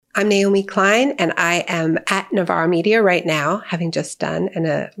I'm Naomi Klein, and I am at Navarre Media right now, having just done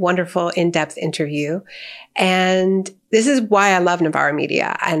a wonderful in-depth interview. And this is why I love Navarre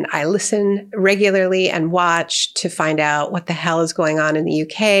Media. And I listen regularly and watch to find out what the hell is going on in the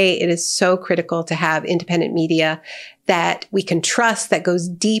UK. It is so critical to have independent media that we can trust, that goes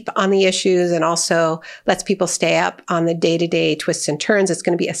deep on the issues and also lets people stay up on the day-to-day twists and turns. It's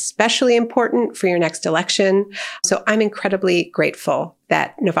going to be especially important for your next election. So I'm incredibly grateful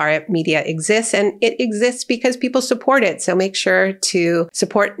that Navarre Media exists, and it exists because people support it. So make sure to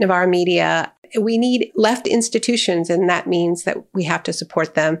support Navarre Media. We need left institutions, and that means that we have to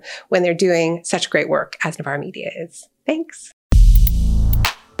support them when they're doing such great work as Navarre Media is. Thanks.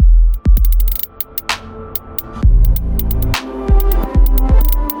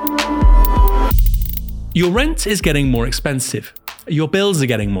 Your rent is getting more expensive. Your bills are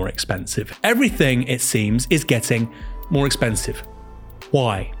getting more expensive. Everything, it seems, is getting more expensive.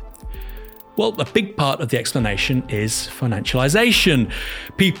 Why? Well, a big part of the explanation is financialization.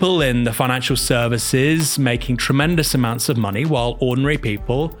 People in the financial services making tremendous amounts of money while ordinary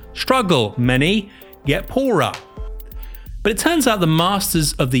people struggle. Many get poorer. But it turns out the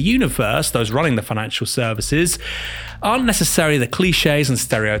masters of the universe, those running the financial services, aren't necessarily the cliches and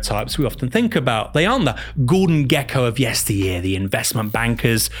stereotypes we often think about. They aren't the Gordon Gekko of yesteryear, the investment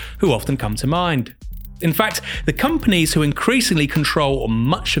bankers who often come to mind. In fact, the companies who increasingly control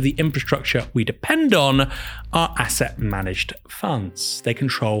much of the infrastructure we depend on are asset-managed funds. They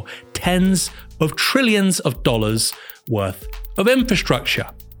control tens of trillions of dollars worth of infrastructure.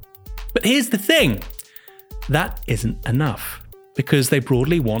 But here's the thing. That isn't enough, because they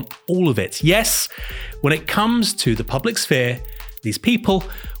broadly want all of it. Yes, when it comes to the public sphere, these people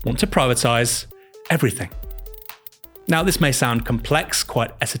want to privatise everything. Now, this may sound complex,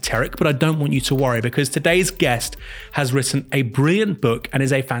 quite esoteric, but I don't want you to worry, because today's guest has written a brilliant book and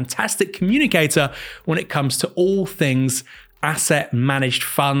is a fantastic communicator when it comes to all things asset managed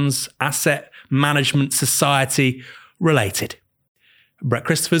funds, asset management society related. Brett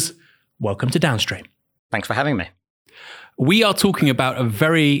Christophers, welcome to Downstream. Thanks for having me. We are talking about a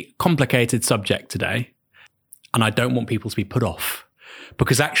very complicated subject today, and I don't want people to be put off.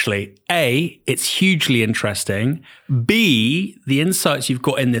 Because actually, A, it's hugely interesting. B, the insights you've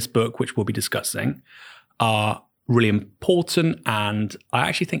got in this book, which we'll be discussing, are really important and I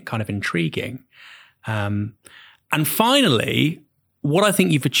actually think kind of intriguing. And finally, what I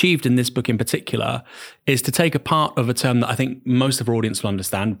think you've achieved in this book in particular is to take a part of a term that I think most of our audience will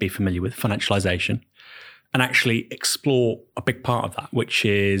understand, be familiar with, financialization, and actually explore a big part of that, which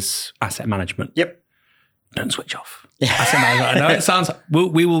is asset management. Yep. Don't switch off. Asset management. I know it sounds,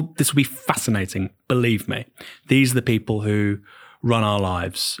 this will be fascinating. Believe me. These are the people who run our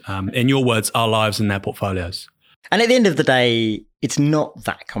lives. In your words, our lives and their portfolios. And at the end of the day, it's not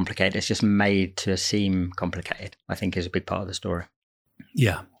that complicated. It's just made to seem complicated, I think, is a big part of the story.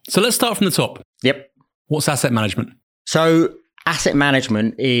 Yeah. So let's start from the top. Yep. What's asset management? So asset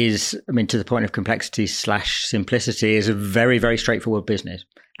management is, to the point of complexity / simplicity, is a very, very straightforward business.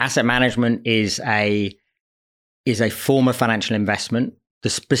 Asset management is a form of financial investment, the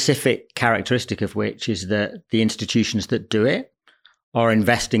specific characteristic of which is that the institutions that do it are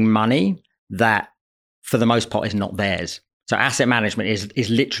investing money that, for the most part, is not theirs. So asset management is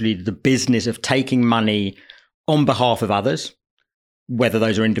literally the business of taking money on behalf of others, whether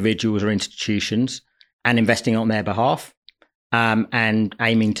those are individuals or institutions, and investing on their behalf. And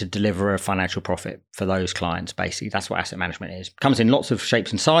aiming to deliver a financial profit for those clients, basically. That's what asset management is. It comes in lots of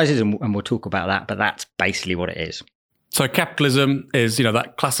shapes and sizes, and we'll talk about that, but that's basically what it is. So capitalism is,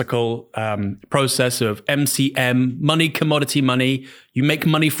 that classical process of MCM, money, commodity money. You make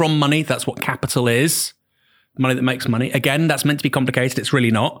money from money. That's what capital is. Money that makes money. Again, that's meant to be complicated. It's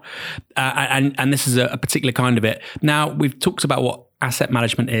really not. And this is a particular kind of it. Now, we've talked about what asset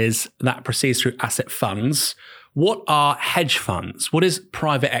management is. That proceeds through asset funds. What are hedge funds? What is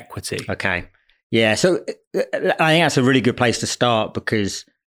private equity? Okay. Yeah. So I think that's a really good place to start, because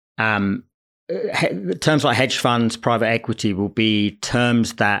terms like hedge funds, private equity will be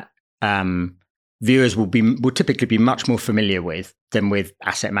terms that viewers will typically be much more familiar with than with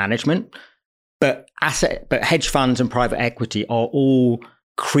asset management. But hedge funds and private equity are all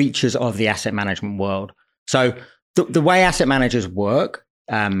creatures of the asset management world. So the way asset managers work,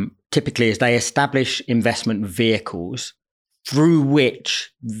 typically, is they establish investment vehicles through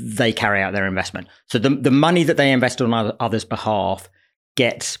which they carry out their investment. So the money that they invest on others' behalf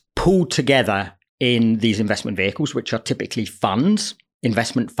gets pulled together in these investment vehicles, which are typically funds,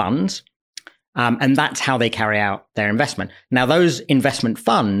 investment funds. And that's how they carry out their investment. Now, those investment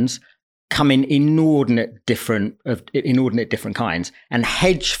funds come in inordinate different kinds. And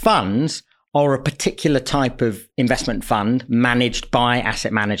hedge funds are a particular type of investment fund managed by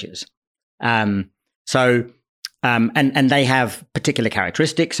asset managers. And they have particular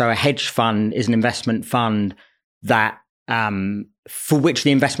characteristics. So a hedge fund is an investment fund that for which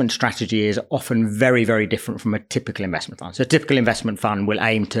the investment strategy is often very, very different from a typical investment fund. So a typical investment fund will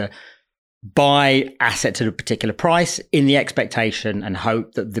aim to buy assets at a particular price in the expectation and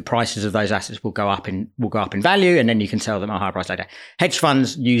hope that the prices of those assets will go up in value, and then you can sell them at a higher price later. Hedge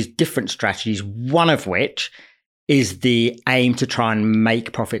funds use different strategies, one of which is the aim to try and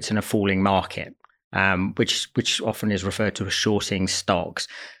make profits in a falling market, which often is referred to as shorting stocks.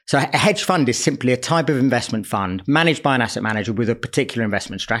 So a hedge fund is simply a type of investment fund managed by an asset manager with a particular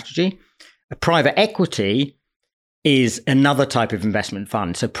investment strategy. A private equity is another type of investment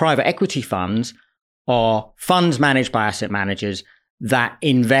fund. So private equity funds are funds managed by asset managers that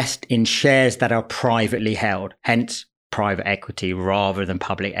invest in shares that are privately held, hence private equity rather than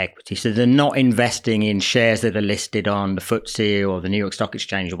public equity. So they're not investing in shares that are listed on the FTSE or the New York Stock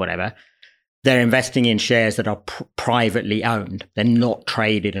Exchange or whatever. They're investing in shares that are privately owned. They're not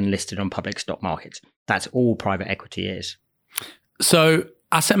traded and listed on public stock markets. That's all private equity is. So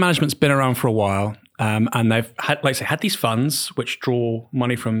asset management's been around for a while. And they've had these funds which draw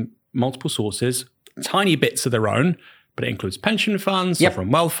money from multiple sources, tiny bits of their own, but it includes pension funds, sovereign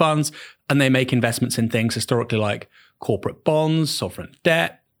wealth funds, and they make investments in things historically like corporate bonds, sovereign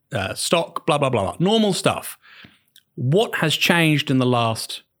debt, stock, blah, blah, blah, normal stuff. What has changed in the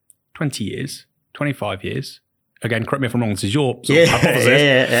last 20 years, 25 years? Again, correct me if I'm wrong, this is your sort of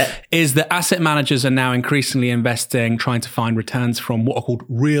hypothesis, is that asset managers are now increasingly investing, trying to find returns from what are called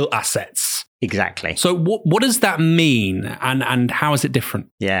real assets. Exactly. So what does that mean, and how is it different?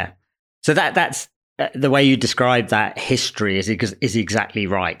 Yeah. So that's the way you describe that history is exactly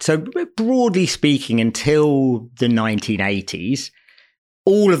right. So broadly speaking, until the 1980s,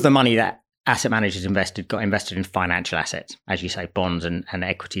 all of the money that asset managers got invested in financial assets, as you say, bonds and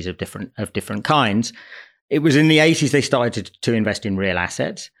equities of different kinds. It was in the 80s they started to invest in real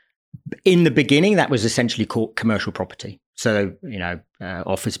assets. In the beginning, that was essentially called commercial property. So,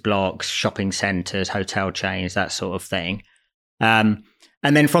 office blocks, shopping centres, hotel chains, that sort of thing. And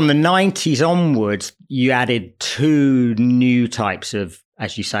then from the 90s onwards, you added two new types of,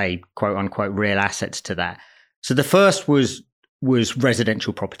 as you say, quote unquote, real assets to that. So the first was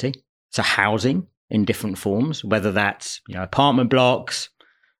residential property. So housing in different forms, whether that's, apartment blocks,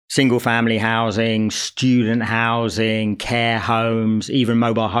 single family housing, student housing, care homes, even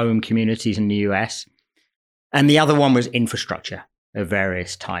mobile home communities in the US. And the other one was infrastructure of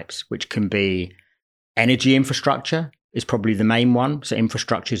various types, which can be energy infrastructure is probably the main one. So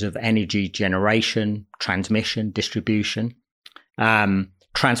infrastructures of energy generation, transmission, distribution,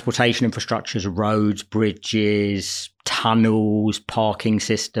 transportation infrastructures, roads, bridges, tunnels, parking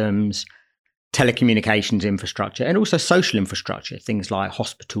systems, telecommunications infrastructure, and also social infrastructure, things like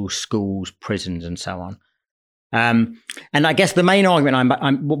hospitals, schools, prisons, and so on. And I guess the main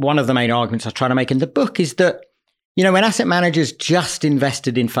argument, one of the main arguments I try to make in the book is that, when asset managers just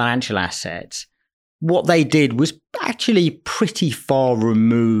invested in financial assets, what they did was actually pretty far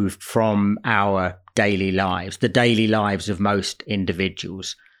removed from our daily lives, the daily lives of most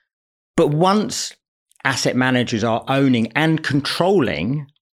individuals. But once asset managers are owning and controlling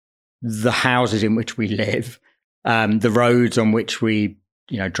the houses in which we live, the roads on which we,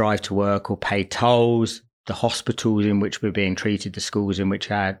 drive to work or pay tolls, the hospitals in which we're being treated, the schools in which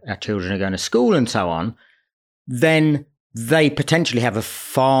our children are going to school and so on, then they potentially have a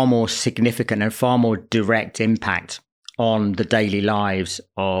far more significant and far more direct impact on the daily lives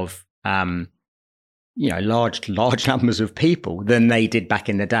of, large numbers of people than they did back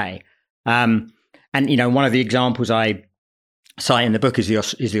in the day. And one of the examples I cite in the book is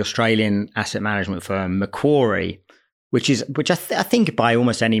the Australian asset management firm Macquarie, which I think by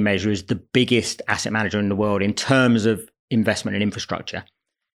almost any measure is the biggest asset manager in the world in terms of investment in infrastructure.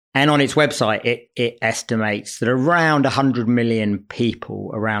 And on its website, it estimates that around 100 million people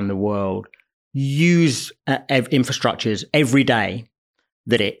around the world use infrastructures every day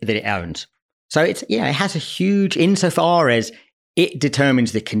that it owns. So it has a huge, insofar as it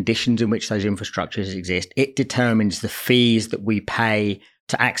determines the conditions in which those infrastructures exist. It determines the fees that we pay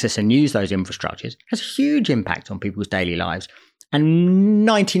to access and use those infrastructures. It has a huge impact on people's daily lives. And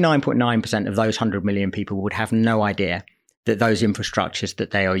 99.9% of those 100 million people would have no idea that those infrastructures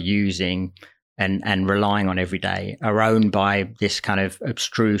that they are using and relying on every day are owned by this kind of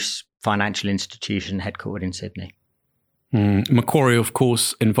abstruse financial institution headquartered in Sydney. Macquarie, of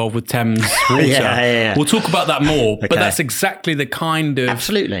course, involved with Thames Water. Yeah. We'll talk about that more, but that's exactly the kind of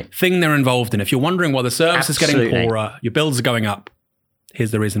thing they're involved in. If you're wondering why the service is getting poorer, your bills are going up,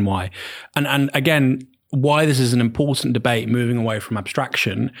 here's the reason why. And again, why this is an important debate moving away from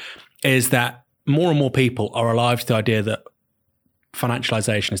abstraction is that more and more people are alive to the idea that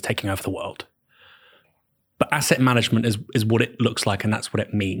financialization is taking over the world. But asset management is what it looks like, and that's what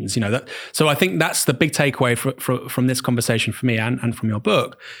it means. So I think that's the big takeaway from this conversation for me and from your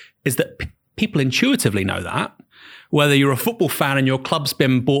book, is that people intuitively know that. Whether you're a football fan and your club's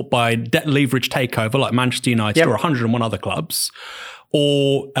been bought by debt leverage takeover like Manchester United or 101 other clubs,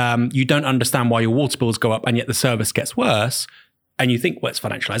 or you don't understand why your water bills go up and yet the service gets worse, and you think, well, it's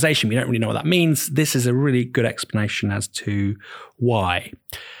financialization, we don't really know what that means. This is a really good explanation as to why.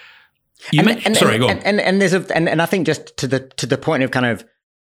 Sorry, go on. And I think just to the point of kind of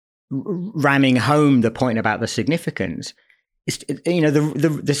ramming home the point about the significance, it's,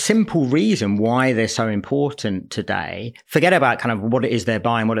 the simple reason why they're so important today, forget about kind of what it is they're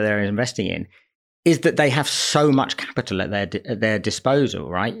buying, what they're investing in, is that they have so much capital at their disposal,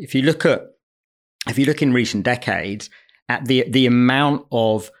 right? If you look in recent decades at the amount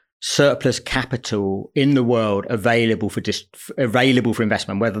of surplus capital in the world available for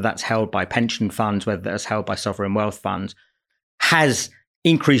investment, whether that's held by pension funds, whether that's held by sovereign wealth funds, has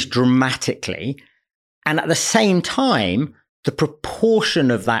increased dramatically. And at the same time, the proportion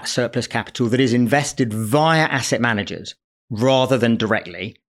of that surplus capital that is invested via asset managers rather than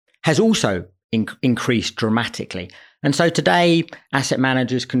directly has also increased dramatically. And so today, asset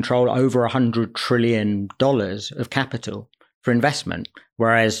managers control over $100 trillion of capital for investment,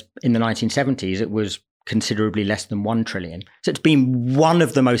 whereas in the 1970s, it was considerably less than 1 trillion. So it's been one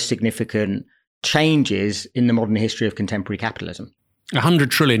of the most significant changes in the modern history of contemporary capitalism.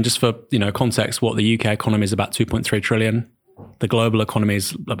 100 trillion, just for context, what the UK economy is about 2.3 trillion. The global economy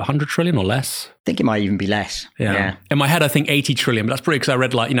is 100 trillion or less. I think it might even be less. Yeah. In my head, I think 80 trillion, but that's probably because I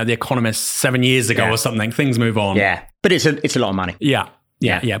read The Economist 7 years ago or something. Things move on. Yeah, but it's a lot of money. Yeah.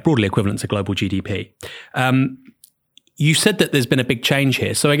 Broadly equivalent to global GDP. You said that there's been a big change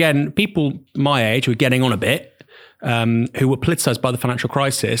here. So again, people my age who are getting on a bit, who were politicized by the financial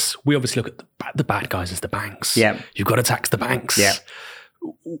crisis, we obviously look at the bad guys as the banks. Yeah. You've got to tax the banks. Yeah.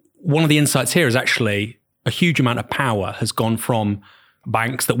 One of the insights here is actually a huge amount of power has gone from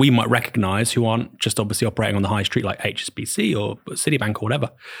banks that we might recognize who aren't just obviously operating on the high street like HSBC or Citibank or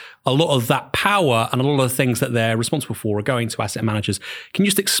whatever. A lot of that power and a lot of the things that they're responsible for are going to asset managers. Can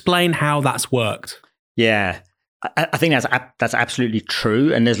you just explain how that's worked? Yeah. I think that's absolutely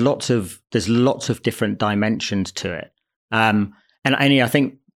true, and there's lots of different dimensions to it. And I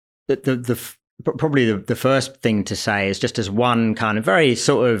think that probably the first thing to say is just as one kind of very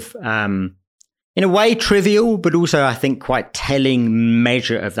sort of in a way trivial, but also I think quite telling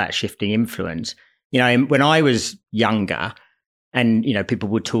measure of that shifting influence. When I was younger, and people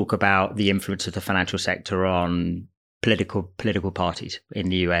would talk about the influence of the financial sector on political parties in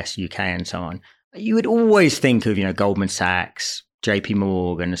the US, UK, and so on. You would always think of, Goldman Sachs, JP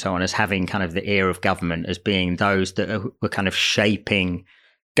Morgan and so on as having kind of the ear of government as being those that were kind of shaping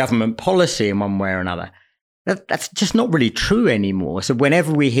government policy in one way or another. That's just not really true anymore. So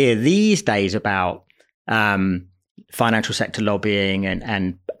whenever we hear these days about financial sector lobbying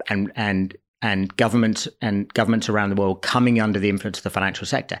and governments around the world coming under the influence of the financial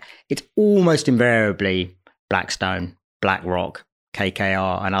sector, it's almost invariably Blackstone, BlackRock,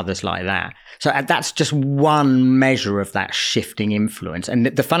 KKR and others like that. So that's just one measure of that shifting influence. And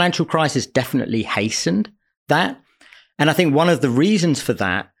the financial crisis definitely hastened that. And I think one of the reasons for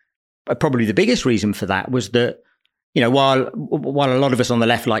that, probably the biggest reason for that, was that, while a lot of us on the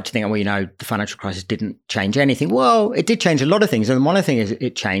left like to think, the financial crisis didn't change anything. Well, it did change a lot of things. And one of the things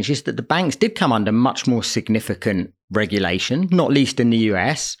it changed is that the banks did come under much more significant regulation, not least in the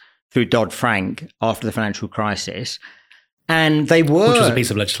US through Dodd-Frank after the financial crisis. And they were... Which was a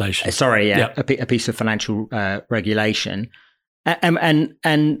piece of legislation. A piece of financial regulation.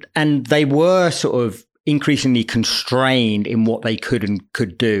 And they were sort of increasingly constrained in what they could and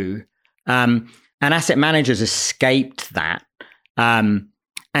could do. And asset managers escaped that. And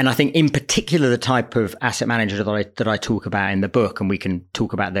I think in particular, the type of asset manager that I talk about in the book, and we can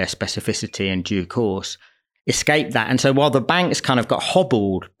talk about their specificity in due course, escaped that. And so while the banks kind of got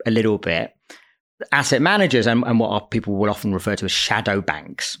hobbled a little bit, asset managers and what people will often refer to as shadow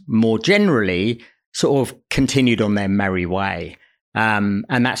banks more generally sort of continued on their merry way. And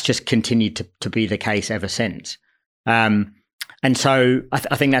that's just continued to be the case ever since. And so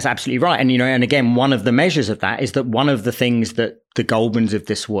I think that's absolutely right. And, and again, one of the measures of that is that one of the things that the Goldmans of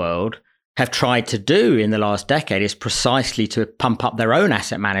this world have tried to do in the last decade is precisely to pump up their own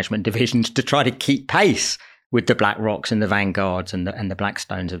asset management divisions to try to keep pace with the BlackRocks and the Vanguards and the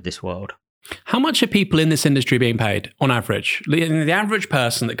Blackstones of this world. How much are people in this industry being paid on average? The average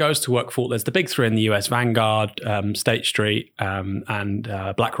person that goes to work for, there's the big three in the US, Vanguard, State Street, and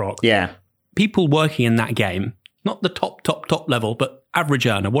BlackRock. Yeah. People working in that game, not the top level, but average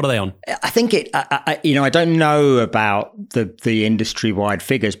earner, what are they on? I think I don't know about the industry-wide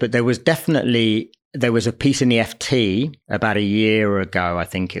figures, but there was a piece in the FT about a year ago, I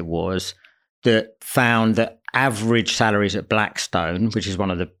think it was, that found that average salaries at Blackstone, which is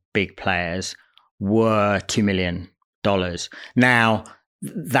one of the big players, were $2 million. Now,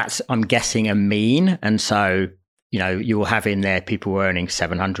 that's, I'm guessing, a mean. And so, you will have in there people earning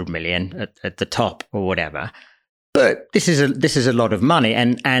 700 million at the top or whatever. But this is a lot of money.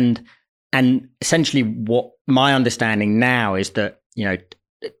 And essentially what my understanding now is that,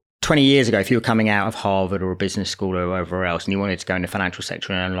 20 years ago, if you were coming out of Harvard or a business school or wherever else, and you wanted to go in the financial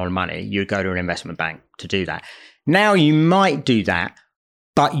sector and earn a lot of money, you'd go to an investment bank to do that. Now you might do that,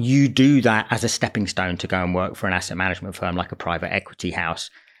 but you do that as a stepping stone to go and work for an asset management firm like a private equity house.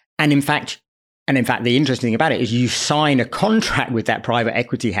 And in fact, the interesting thing about it is you sign a contract with that private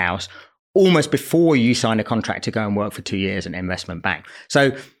equity house almost before you sign a contract to go and work for 2 years in an investment bank.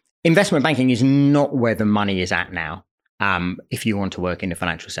 So investment banking is not where the money is at now. If you want to work in the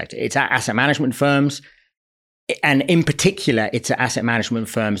financial sector, it's at asset management firms. And in particular, it's at asset management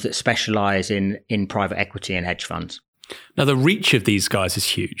firms that specialize in private equity and hedge funds. Now, the reach of these guys is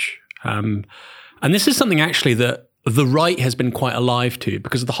huge. And this is something actually that the right has been quite alive to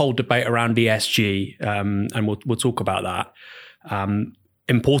because of the whole debate around ESG. And we'll talk about that.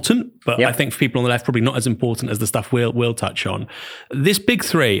 Important, but yep. I think for people on the left, probably not as important as the stuff we'll touch on. This big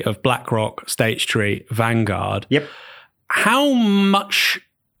three of BlackRock, State Street, Vanguard. Yep. How much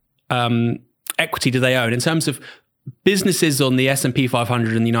equity do they own in terms of businesses on the S&P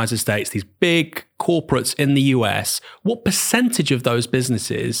 500 in the United States, these big corporates in the US? What percentage of those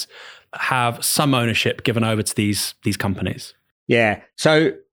businesses have some ownership given over to these companies? Yeah.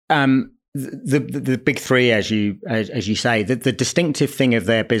 So the big three, as you say, the distinctive thing of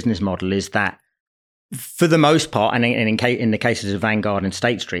their business model is that for the most part, and in the cases of Vanguard and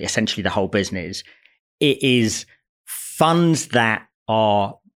State Street, essentially the whole business, it is funds that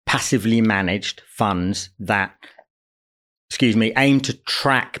are passively managed funds that, aim to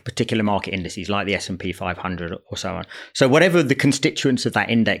track particular market indices like the S&P 500 or so on. So whatever the constituents of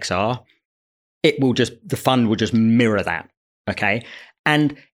that index are, the fund will just mirror that. Okay.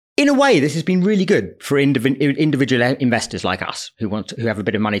 And in a way, this has been really good for individual investors like us who have a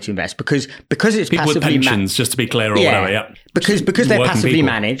bit of money to invest because it's people passively with pensions, just to be clear, or whatever. Yeah. Because they're passively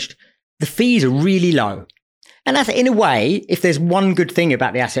managed, the fees are really low. And that's, in a way, if there's one good thing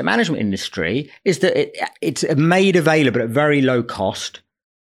about the asset management industry, is that it's made available at very low cost,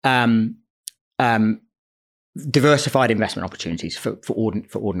 diversified investment opportunities for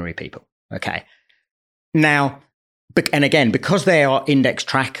ordinary people. Okay. Now, and again, because they are index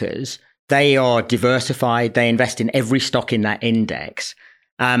trackers, they are diversified. They invest in every stock in that index,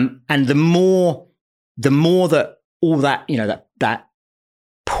 and the more that all that that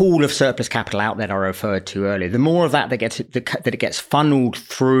pool of surplus capital out there I referred to earlier, the more of that it gets funneled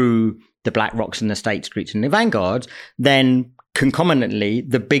through the BlackRocks and the State Streets and the Vanguards, then concomitantly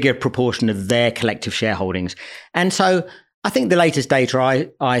the bigger proportion of their collective shareholdings. And so I think the latest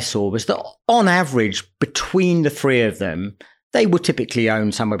data I saw was that on average, between the three of them, they would typically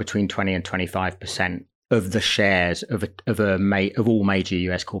own somewhere between 20 and 25% of the shares of all major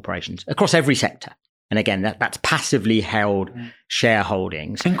US corporations across every sector. And again, that's passively held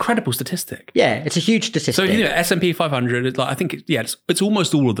shareholdings. Incredible statistic. Yeah, it's a huge statistic. So, S&P 500, I think, it's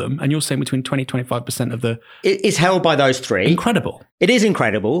almost all of them. And you're saying between 20 and 25% of the... It is held by those three. Incredible. It is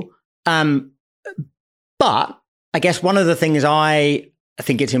incredible. But I guess one of the things I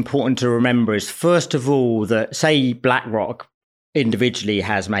think it's important to remember is, first of all, that, say, BlackRock individually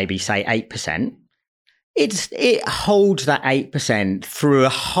has maybe, say, 8%. It holds that 8% through a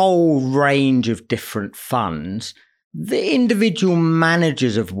whole range of different funds, the individual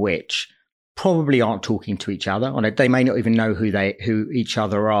managers of which probably aren't talking to each other. They may not even know who each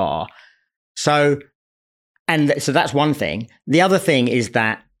other are. So that's one thing. The other thing is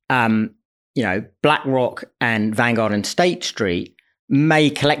that BlackRock and Vanguard and State Street may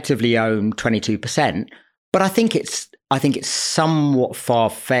collectively own 22%, but I think it's somewhat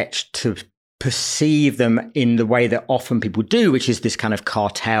far-fetched to perceive them in the way that often people do, which is this kind of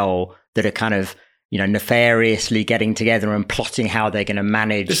cartel that are kind of nefariously getting together and plotting how they're going to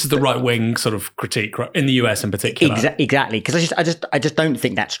manage. This is the right wing sort of critique in the US in particular. Exactly, because I just don't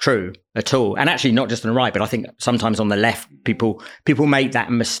think that's true at all. And actually, not just on the right, but I think sometimes on the left, people make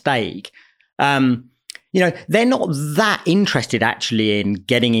that mistake. They're not that interested actually in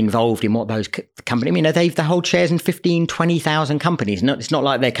getting involved in what those companies. They hold shares in 15, 20,000 companies. It's not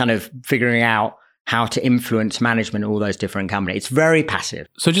like they're kind of figuring out how to influence management of all those different companies. It's very passive.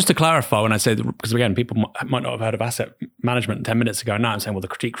 So just to clarify, when I say, because again, people might not have heard of asset management 10 minutes ago. Now I'm saying, well, the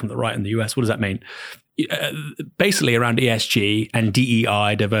critique from the right in the US, what does that mean? Basically around ESG and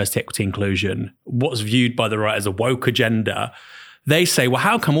DEI, diversity, equity, inclusion, what's viewed by the right as a woke agenda. They say, well,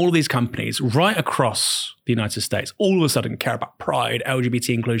 how come all of these companies right across the United States all of a sudden care about pride,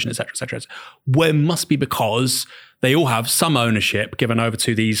 LGBT inclusion, et cetera, et cetera? Well, it must be because they all have some ownership given over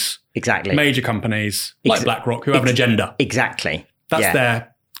to these major companies like BlackRock who have an agenda. Exactly. That's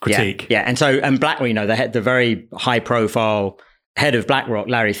their critique. Yeah. And BlackRock, the very high profile head of BlackRock,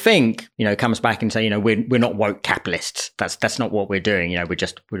 Larry Fink, comes back and say, we're not woke capitalists. That's not what we're doing. We're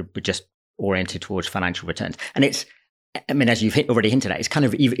just oriented towards financial returns. And as you've already hinted at,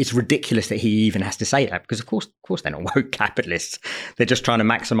 it's ridiculous that he even has to say that, because of course they're not woke capitalists. They're just trying to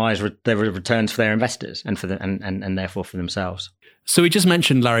maximize their returns for their investors and and therefore for themselves. So we just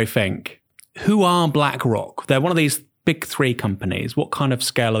mentioned Larry Fink. Who are BlackRock? They're one of these big three companies. What kind of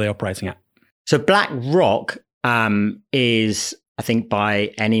scale are they operating at? So BlackRock is, I think,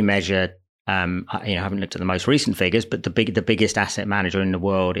 by any measure, I haven't looked at the most recent figures, but the biggest asset manager in the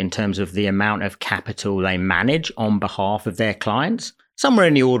world in terms of the amount of capital they manage on behalf of their clients, somewhere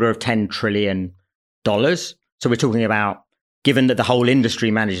in the order of $10 trillion. So we're talking about, given that the whole industry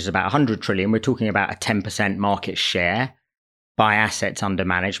manages about $100 trillion, we're talking about a 10% market share by assets under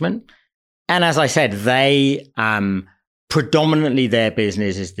management. And as I said, they predominantly their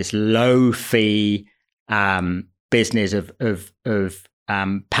business is this low fee business of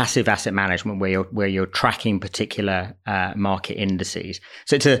passive asset management, where you're tracking particular market indices.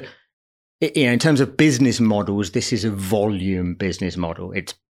 So it's in terms of business models, this is a volume business model.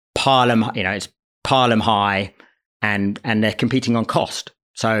 It's pile them high, and they're competing on cost.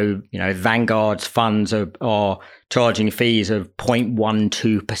 So Vanguard's funds are charging fees of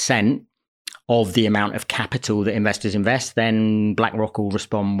 0.12% of the amount of capital that investors invest. Then BlackRock will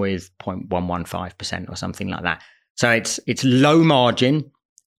respond with 0.115% or something like that. So it's low margin,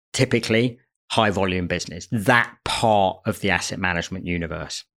 typically high volume business, that part of the asset management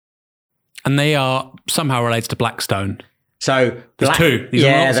universe. And they are somehow related to Blackstone. So there's two. These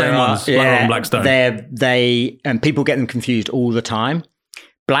are not the same ones. BlackRock and Blackstone. And people get them confused all the time.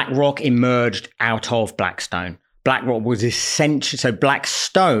 BlackRock emerged out of Blackstone. BlackRock was essentially, so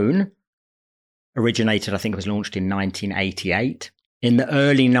Blackstone originated, I think it was launched in 1988. In the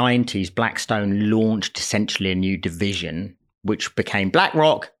early 90s, Blackstone launched essentially a new division, which became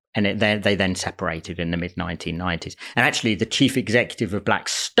BlackRock, and they then separated in the mid-1990s. And actually, the chief executive of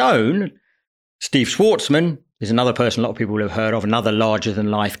Blackstone, Steve Schwarzman, is another person a lot of people will have heard of, another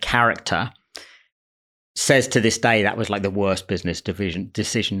larger-than-life character, says to this day that was like the worst business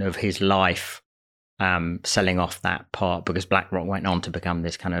decision of his life, selling off that part, because BlackRock went on to become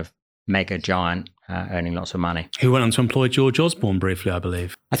this kind of mega giant, earning lots of money. Who went on to employ George Osborne briefly, I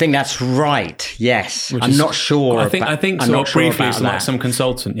believe. I think that's right. Yes, I'm not sure. I think so. Briefly, it's like some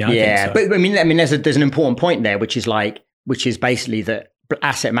consultant. Yeah, yeah. I think so. But I mean, there's an important point there, which is basically that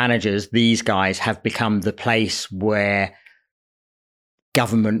asset managers, these guys, have become the place where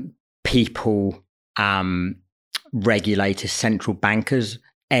government people, regulators, central bankers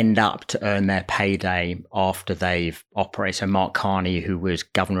end up to earn their payday after they've operated. So Mark Carney, who was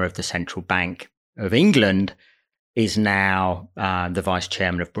governor of the Central Bank of England, is now the vice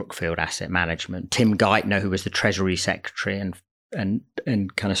chairman of Brookfield Asset Management. Tim Geithner, who was the Treasury Secretary and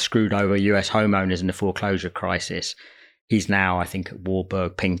kind of screwed over US homeowners in the foreclosure crisis, he's now, I think, at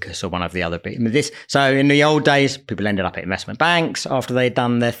Warburg Pincus or one of the other big. So in the old days, people ended up at investment banks after they'd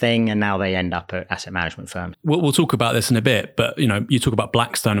done their thing, and now they end up at asset management firms. We'll talk about this in a bit, but you talk about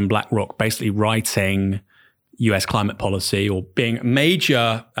Blackstone and BlackRock basically writing US climate policy or being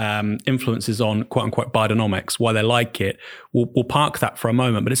major influences on quote unquote Bidenomics, why they like it. We'll park that for a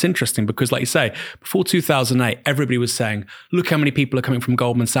moment. But it's interesting because, like you say, before 2008, everybody was saying, look how many people are coming from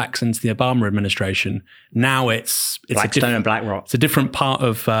Goldman Sachs into the Obama administration. Now it's Blackstone and BlackRock. It's a different part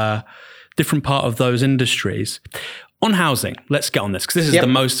of those industries. On housing, let's get on this, because this is the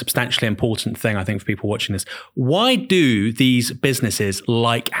most substantially important thing, I think, for people watching this. Why do these businesses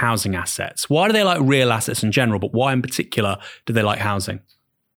like housing assets? Why do they like real assets in general, but why in particular do they like housing?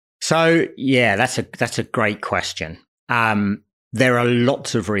 So, yeah, that's a great question. There are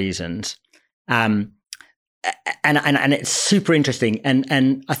lots of reasons. And it's super interesting.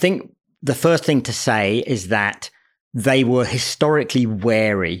 And I think the first thing to say is that they were historically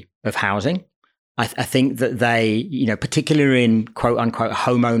wary of housing. I think that they, particularly in quote unquote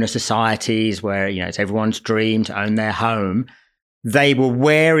homeowner societies where, it's everyone's dream to own their home, they were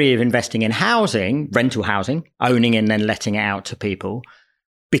wary of investing in housing, rental housing, owning and then letting it out to people,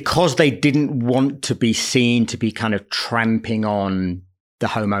 because they didn't want to be seen to be kind of tramping on the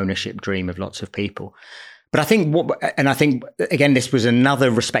home ownership dream of lots of people. But I think again, this was another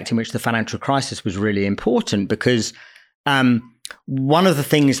respect in which the financial crisis was really important, because one of the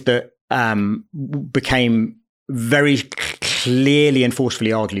things that became very clearly and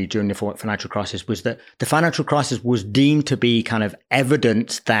forcefully argued during the financial crisis was that the financial crisis was deemed to be kind of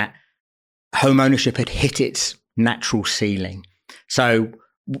evidence that home ownership had hit its natural ceiling. So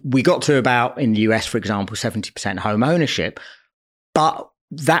we got to about, in the US, for example, 70% home ownership, but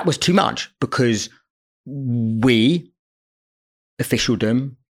that was too much because we,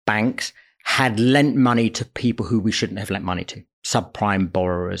 officialdom, banks, had lent money to people who we shouldn't have lent money to, subprime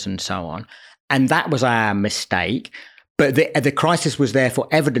borrowers and so on. And that was our mistake. But the crisis was therefore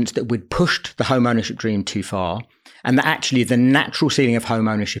evidence that we'd pushed the home ownership dream too far, and that actually the natural ceiling of home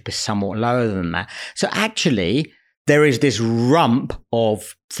ownership is somewhat lower than that. So actually, there is this rump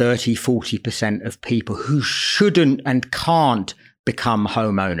of 30, 40% of people who shouldn't and can't become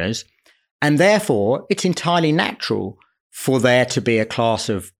homeowners. And therefore, it's entirely natural for there to be a class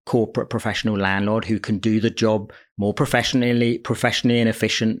of corporate professional landlord who can do the job more professionally and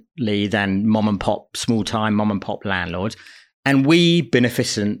efficiently than small-time mom and pop landlords. And we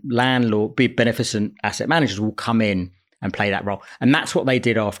beneficent asset managers will come in and play that role. And that's what they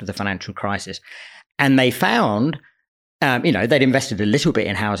did after the financial crisis. And they found, they'd invested a little bit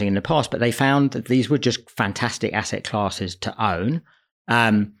in housing in the past, but they found that these were just fantastic asset classes to own.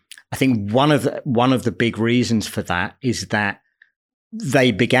 I think one of the big reasons for that is that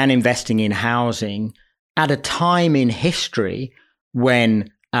they began investing in housing at a time in history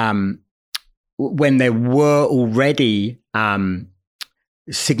when there were already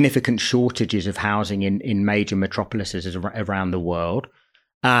significant shortages of housing in major metropolises around the world.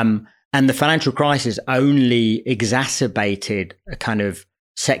 And the financial crisis only exacerbated a kind of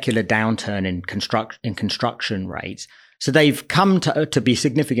secular downturn in construction rates. So they've come to be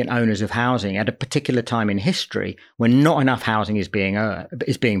significant owners of housing at a particular time in history when not enough housing is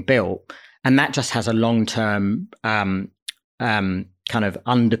being built, and that just has a long-term kind of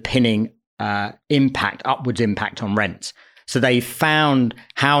underpinning upwards impact on rents. So they found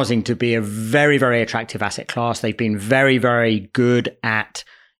housing to be a very, very attractive asset class. They've been very, very good at,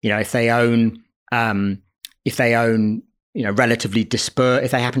 if they happen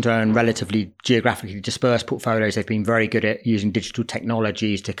to own relatively geographically dispersed portfolios, they've been very good at using digital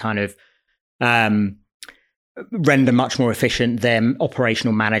technologies to kind of render much more efficient their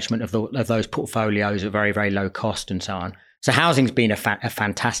operational management of those portfolios at very, very low cost and so on. So housing's been a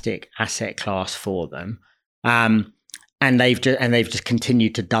fantastic asset class for them. And they've just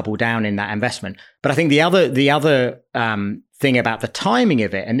continued to double down in that investment. But I think the other thing about the timing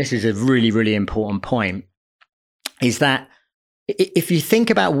of it, and this is a really, really important point, is that if you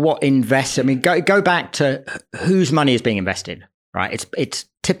think about what go back to whose money is being invested, right? It's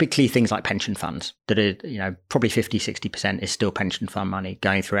typically things like pension funds that are, probably 50, 60% is still pension fund money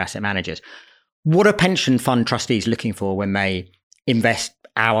going through asset managers. What are pension fund trustees looking for when they invest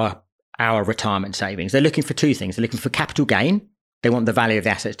our retirement savings? They're looking for two things. They're looking for capital gain. They want the value of the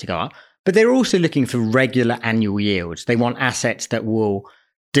assets to go up, but they're also looking for regular annual yields. They want assets that will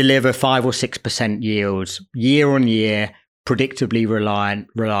deliver 5 or 6% yields year on year, predictably,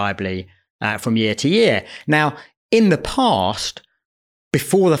 reliably from year to year. Now, in the past,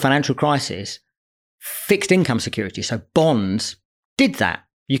 before the financial crisis, fixed income securities, so bonds, did that.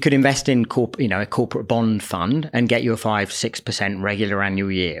 You could invest in a corporate bond fund and get your 5-6% regular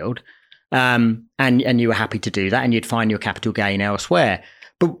annual yield, and you were happy to do that, and you'd find your capital gain elsewhere.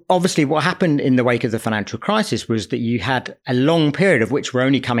 But obviously what happened in the wake of the financial crisis was that you had a long period, of which we're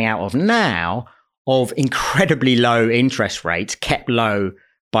only coming out of now, of incredibly low interest rates kept low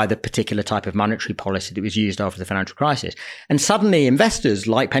by the particular type of monetary policy that was used after the financial crisis. And suddenly investors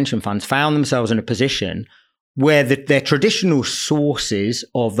like pension funds found themselves in a position where their traditional sources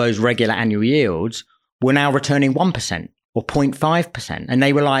of those regular annual yields were now returning 1% or 0.5%. And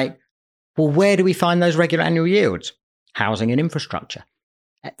they were like, well, where do we find those regular annual yields? Housing and infrastructure.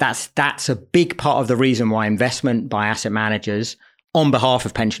 That's a big part of the reason why investment by asset managers on behalf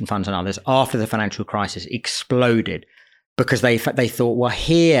of pension funds and others after the financial crisis exploded, because they thought, well,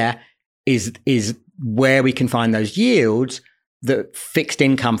 here is where we can find those yields that fixed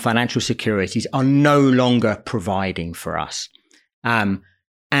income financial securities are no longer providing for us. And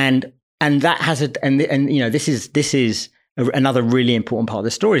that has this is another really important part of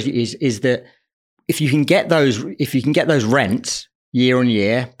the story is that if you can get those rents year on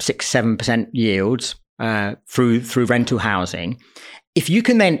year, 6-7% yields through rental housing, if you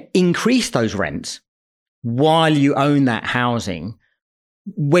can then increase those rents while you own that housing,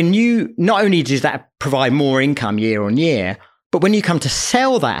 when you not only does that provide more income year on year, but when you come to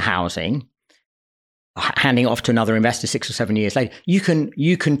sell that housing, handing it off to another investor 6 or 7 years later, you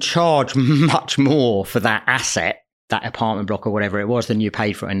can charge much more for that asset, that apartment block or whatever it was, than you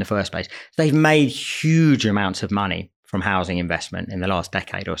paid for it in the first place. They've made huge amounts of money from housing investment in the last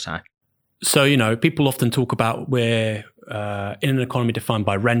decade or so. So, people often talk about we're in an economy defined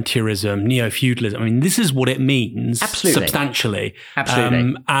by rentierism, neo-feudalism. I mean, this is what it means. Absolutely. Substantially.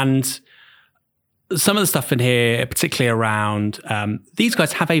 Absolutely. And some of the stuff in here, particularly around these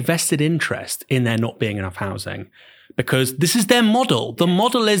guys have a vested interest in there not being enough housing, because this is their model. The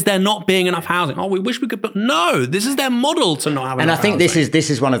model is there not being enough housing. Oh, we wish we could, but no, this is their model to not have enough housing. And I think this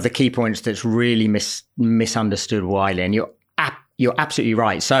is one of the key points that's really misunderstood widely. And you're absolutely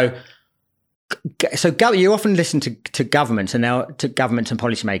right. So you often listen to governments and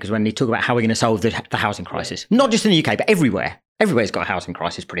policymakers when they talk about how we're going to solve the housing crisis. Not just in the UK, but everywhere. Everywhere's got a housing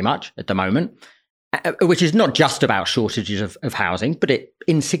crisis pretty much at the moment, which is not just about shortages of housing, but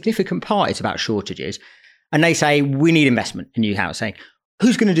in significant part it's about shortages. And they say, we need investment in new housing.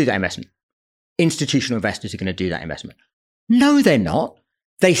 Who's going to do that investment? Institutional investors are going to do that investment. No, they're not.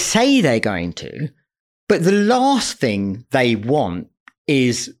 They say they're going to, but the last thing they want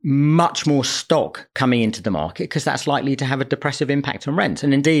is much more stock coming into the market, because that's likely to have a depressive impact on rents.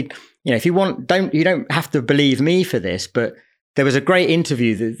 And indeed, if you want, you don't have to believe me for this, but there was a great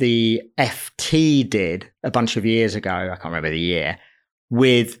interview that the FT did a bunch of years ago, I can't remember the year,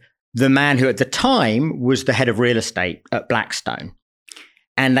 with the man who at the time was the head of real estate at Blackstone.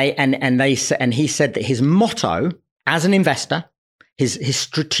 And he said that his motto as an investor, his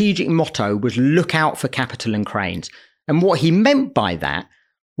strategic motto was look out for capital and cranes. And what he meant by that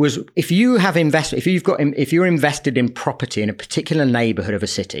was if you're invested in property in a particular neighborhood of a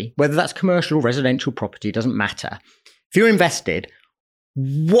city, whether that's commercial or residential property, doesn't matter. If you're invested,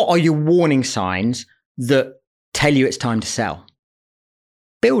 what are your warning signs that tell you it's time to sell?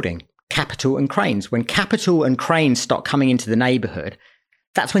 Building, capital and cranes. When capital and cranes start coming into the neighborhood,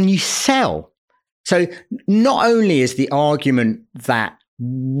 that's when you sell. So not only is the argument that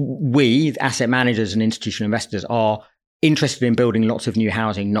we, asset managers and institutional investors, are interested in building lots of new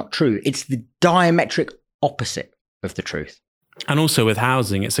housing not true, it's the diametric opposite of the truth. And also with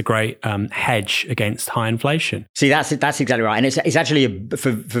housing, it's a great hedge against high inflation. See, that's exactly right. And it's actually,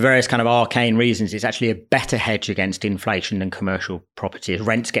 for various kind of arcane reasons, it's actually a better hedge against inflation than commercial property. As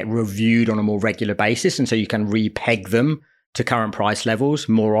rents get reviewed on a more regular basis, and so you can repeg them to current price levels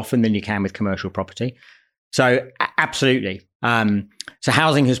more often than you can with commercial property. So absolutely. So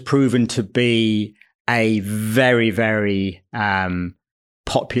housing has proven to be a very, very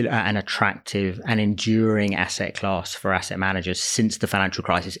popular and attractive and enduring asset class for asset managers since the financial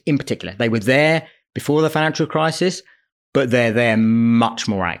crisis in particular. They were there before the financial crisis, but they're there much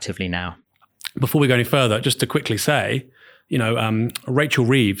more actively now. Before we go any further, just to quickly say, Rachel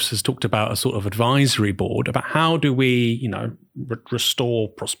Reeves has talked about a sort of advisory board about how do we, restore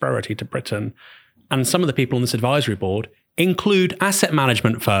prosperity to Britain. And some of the people on this advisory board include asset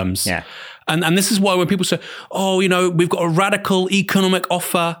management firms. Yeah. And this is why when people say, we've got a radical economic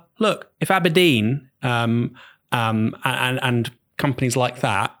offer. Look, if Aberdeen and companies like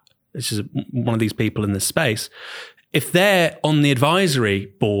that, this is one of these people in this space, if they're on the advisory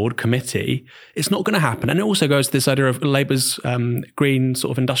board committee, it's not going to happen. And it also goes to this idea of Labour's green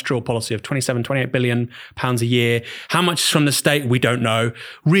sort of industrial policy of 28 billion pounds a year. How much is from the state? We don't know.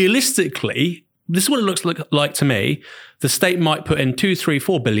 Realistically, this is what it looks like to me. The state might put in 2, 3,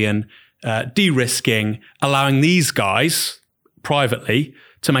 4 billion, de-risking, allowing these guys privately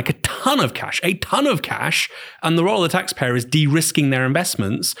to make a ton of cash. And the role of the taxpayer is de-risking their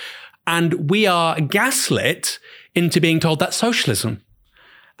investments. And we are gaslit into being told that's socialism.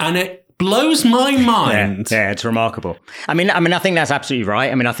 And it blows my mind. Yeah, it's remarkable. I mean, I think that's absolutely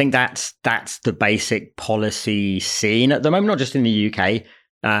right. I mean, I think that's the basic policy scene at the moment, not just in the UK,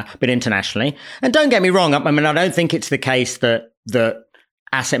 but internationally. And don't get me wrong. I mean, I don't think it's the case that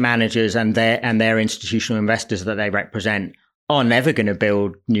asset managers and their institutional investors that they represent are never going to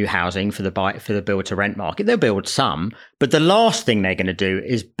build new housing for the build to rent market. They'll build some, but the last thing they're going to do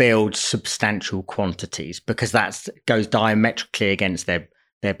is build substantial quantities, because that goes diametrically against their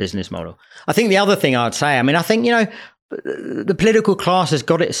business model. I think the other thing I'd say, I mean, I think, the political class has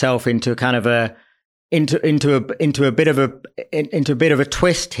got itself into a kind of into a bit of a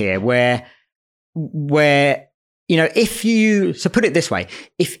twist here, where so put it this way,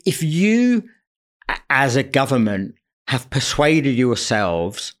 if you as a government have persuaded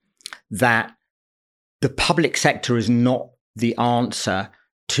yourselves that the public sector is not the answer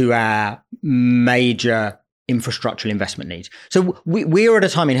to our major infrastructural investment needs. So we are at a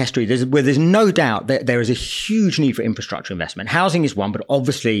time in history where there's no doubt that there is a huge need for infrastructure investment. Housing is one, but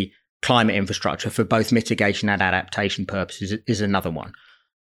obviously climate infrastructure for both mitigation and adaptation purposes is another one.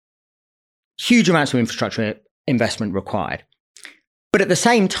 Huge amounts of infrastructure investment required. But at the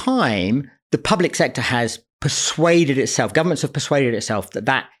same time, the public sector has persuaded itself, governments have persuaded itself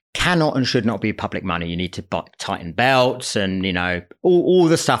that cannot and should not be public money. You need to tighten belts and, all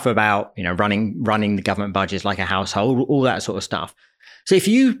the stuff about, running the government budgets like a household, all that sort of stuff. So if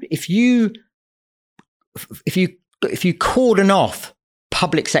you cordon off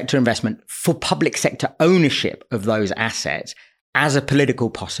public sector investment for public sector ownership of those assets as a political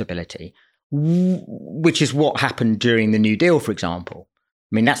possibility, which is what happened during the New Deal, for example.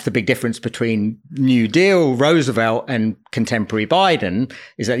 I mean, that's the big difference between New Deal, Roosevelt, and contemporary Biden,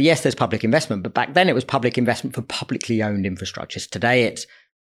 is that, yes, there's public investment, but back then it was public investment for publicly owned infrastructures. Today, it's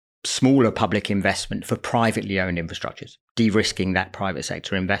smaller public investment for privately owned infrastructures, de-risking that private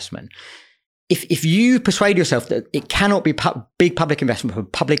sector investment. If you persuade yourself that it cannot be big public investment for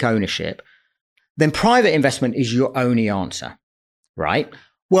public ownership, then private investment is your only answer, right?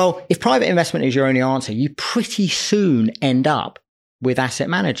 Well, if private investment is your only answer, you pretty soon end up with asset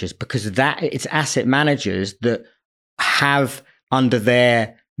managers, because it's asset managers that have under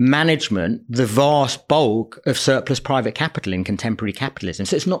their management the vast bulk of surplus private capital in contemporary capitalism.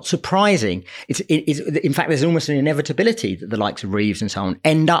 So it's not surprising. In fact, there's almost an inevitability that the likes of Reeves and so on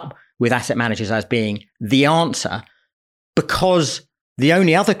end up with asset managers as being the answer, because the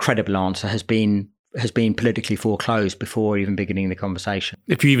only other credible answer has been politically foreclosed before even beginning the conversation.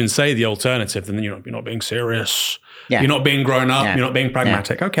 If you even say the alternative, then you're not being serious. Yeah. You're not being grown up. Yeah. You're not being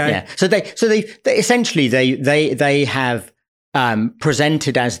pragmatic. Yeah. Okay. Yeah. So they essentially they have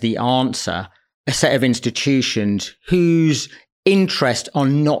presented as the answer a set of institutions whose interests are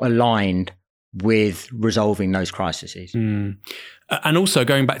not aligned with resolving those crises. Mm. And also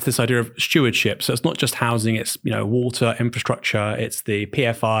going back to this idea of stewardship. So it's not just housing, it's water, infrastructure, it's the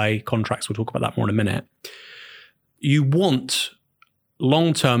PFI contracts. We'll talk about that more in a minute. You want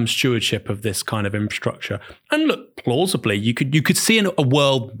long-term stewardship of this kind of infrastructure. And look, plausibly, you could see in a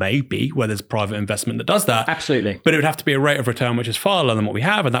world maybe where there's private investment that does that. Absolutely. But it would have to be a rate of return which is far lower than what we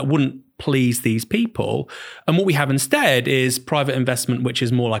have, and that wouldn't please these people. And what we have instead is private investment, which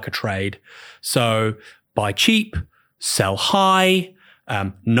is more like a trade. So buy cheap, sell high,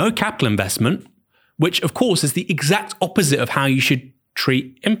 no capital investment, which of course is the exact opposite of how you should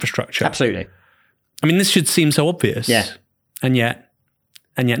treat infrastructure. Absolutely. I mean, this should seem so obvious. Yeah. And yet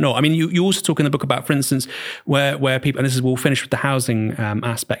no. I mean, you also talk in the book about, for instance, where people, and we'll finish with the housing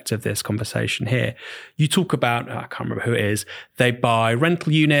aspect of this conversation here. You talk about, I can't remember who it is, they buy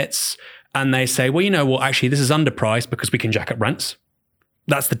rental units and they say, well, you know what, actually this is underpriced because we can jack up rents.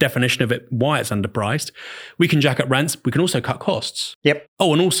 That's the definition of it, why it's underpriced. We can jack up rents. We can also cut costs. Yep.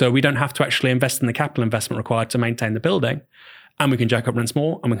 Oh, and also we don't have to actually invest in the capital investment required to maintain the building. And we can jack up rents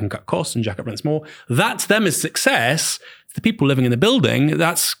more, and we can cut costs and jack up rents more. That to them is success. To the people living in the building,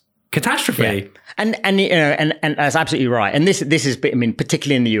 that's catastrophe. Yeah. And that's absolutely right. And this is, I mean,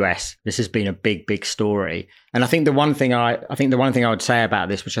 particularly in the US, this has been a big story. And I think the one thing I would say about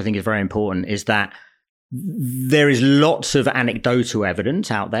this, which I think is very important, is that there is lots of anecdotal evidence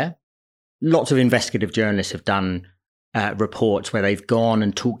out there. Lots of investigative journalists have done reports where they've gone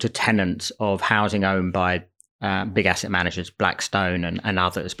and talked to tenants of housing owned by big asset managers, Blackstone and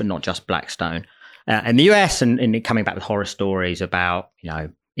others, but not just Blackstone. In the US, and coming back with horror stories about,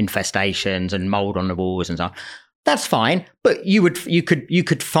 infestations and mold on the walls and so on. That's fine, but you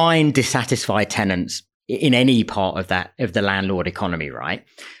could find dissatisfied tenants in any part of the landlord economy, right?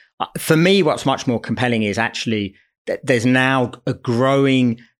 For me, what's much more compelling is actually that there's now a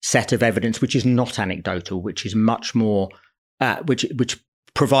growing set of evidence which is not anecdotal, which is much more, which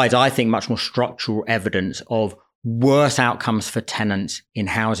provides, I think, much more structural evidence of worse outcomes for tenants in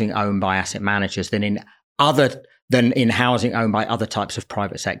housing owned by asset managers than in housing owned by other types of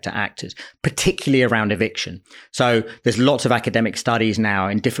private sector actors, particularly around eviction. So there's lots of academic studies now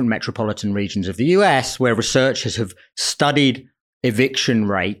in different metropolitan regions of the US where researchers have studied eviction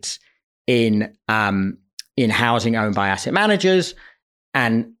rates in housing owned by asset managers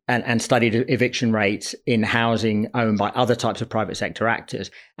and studied eviction rates in housing owned by other types of private sector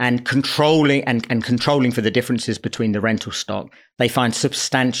actors, and controlling for the differences between the rental stock, they find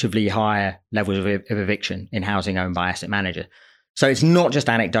substantially higher levels of eviction in housing owned by asset managers. So it's not just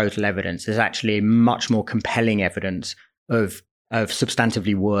anecdotal evidence. There's actually much more compelling evidence of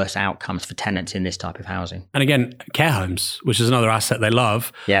substantively worse outcomes for tenants in this type of housing. And again, care homes, which is another asset they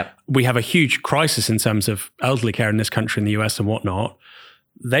love. Yeah. We have a huge crisis in terms of elderly care in this country, in the US and whatnot.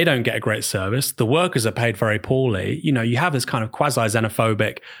 They don't get a great service. The workers are paid very poorly. You have this kind of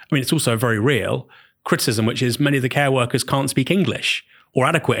quasi-xenophobic, it's also very real criticism, which is many of the care workers can't speak English or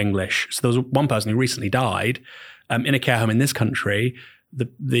adequate English. So there was one person who recently died in a care home in this country.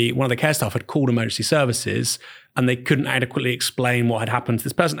 One of the care staff had called emergency services and they couldn't adequately explain what had happened to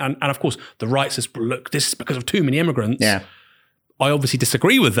this person. And of course, the right says, look, this is because of too many immigrants. Yeah. I obviously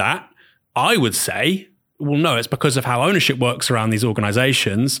disagree with that. I would say, well, no, it's because of how ownership works around these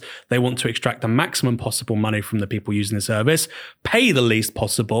organizations. They want to extract the maximum possible money from the people using the service, pay the least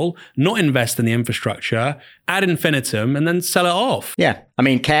possible, not invest in the infrastructure, ad infinitum, and then sell it off. Yeah.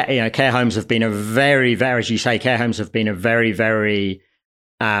 Care homes have been a very, very, as you say, care homes have been a very, very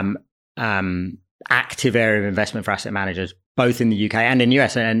active area of investment for asset managers, both in the UK and in the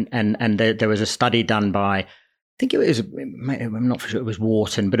US. And there was a study done by, I think I'm not sure it was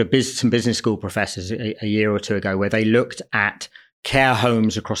Wharton, but some business school professors a year or two ago, where they looked at care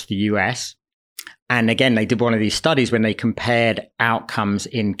homes across the US. And again, they did one of these studies when they compared outcomes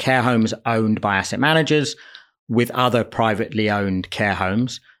in care homes owned by asset managers with other privately owned care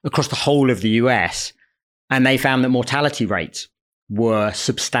homes across the whole of the US. And they found that mortality rates were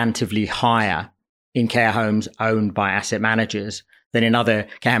substantively higher in care homes owned by asset managers than in other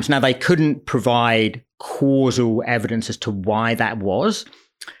care homes. Now, they couldn't provide causal evidence as to why that was,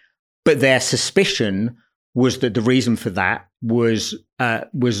 but their suspicion was that the reason for that was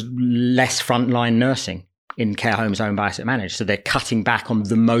less frontline nursing in care homes owned by asset managers. So they're cutting back on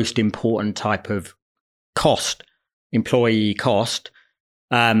the most important type of cost, employee cost.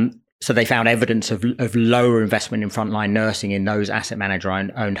 So they found evidence of lower investment in frontline nursing in those asset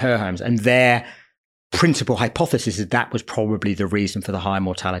manager-owned care homes. And their principal hypothesis is that was probably the reason for the high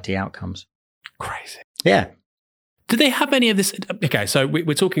mortality outcomes. Crazy. Yeah. Do they have any of this? Okay, so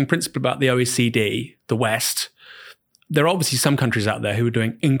we're talking principally about the OECD, the West. There are obviously some countries out there who are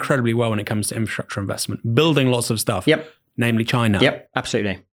doing incredibly well when it comes to infrastructure investment, building lots of stuff. Yep. Namely China. Yep,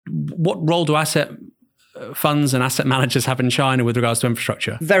 absolutely. What role do asset funds and asset managers have in China with regards to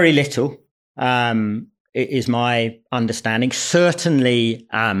infrastructure? Very little, is my understanding. Certainly,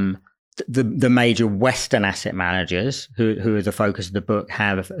 the major Western asset managers, who are the focus of the book,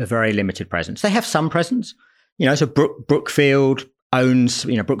 have a very limited presence. They have some presence. So Brookfield owns,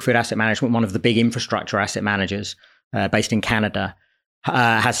 Brookfield Asset Management, one of the big infrastructure asset managers based in Canada,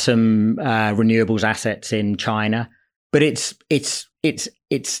 has some renewables assets in China, but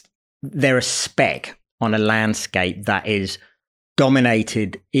they're a speck on a landscape that is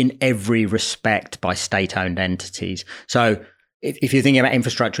dominated in every respect by state-owned entities. So if you're thinking about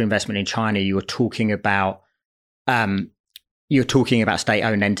infrastructure investment in China, you're talking about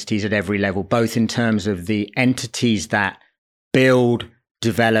state-owned entities at every level, both in terms of the entities that build,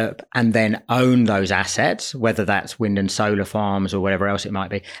 develop, and then own those assets, whether that's wind and solar farms or whatever else it might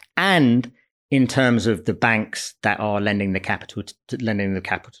be, and in terms of the banks that are lending the capital to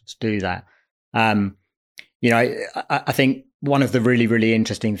do that. I think one of the really, really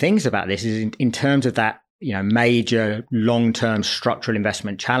interesting things about this is in terms of that, major long-term structural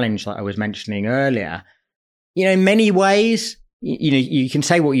investment challenge that I was mentioning earlier. In many ways, you can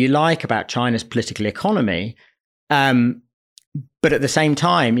say what you like about China's political economy, but at the same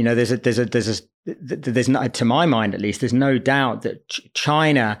time, there's no, to my mind at least, there's no doubt that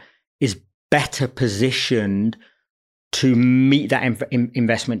China is better positioned to meet that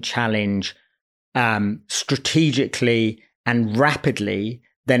investment challenge strategically and rapidly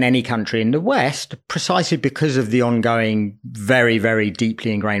than any country in the West, precisely because of the ongoing, very, very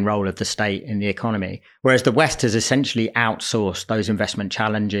deeply ingrained role of the state in the economy. Whereas the West has essentially outsourced those investment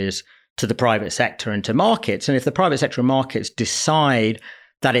challenges to the private sector and to markets. And if the private sector and markets decide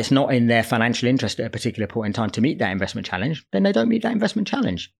that it's not in their financial interest at a particular point in time to meet that investment challenge, then they don't meet that investment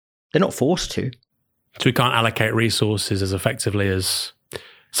challenge. They're not forced to. So we can't allocate resources as effectively as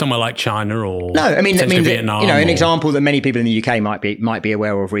somewhere like China or Vietnam. An example that many people in the UK might be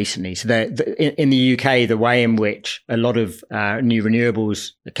aware of recently. So in the UK, the way in which a lot of new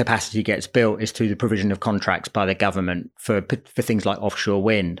renewables capacity gets built is through the provision of contracts by the government for things like offshore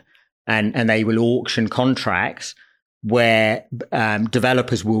wind, and they will auction contracts where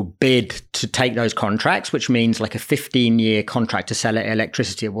developers will bid to take those contracts, which means like a 15-year contract to sell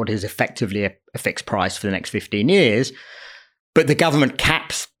electricity at what is effectively a fixed price for the next 15 years. But the government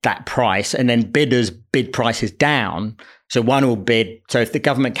caps that price, and then bidders bid prices down. So one will bid. So if the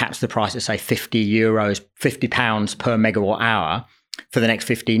government caps the price at say £50 per megawatt hour for the next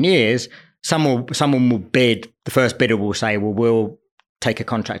 15 years, someone will bid. The first bidder will say, well, we'll take a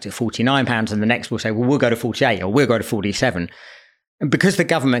contract at £49, and the next will say, well, we'll go to 48 or we'll go to 47. And because the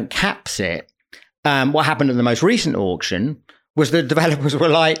government caps it, what happened at the most recent auction was the developers were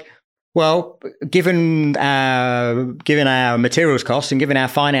like, well, given our materials costs and given our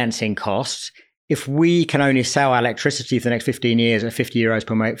financing costs, if we can only sell our electricity for the next 15 years at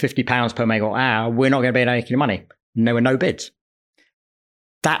 £50 per megawatt hour, we're not going to be able to make any money. And there were no bids.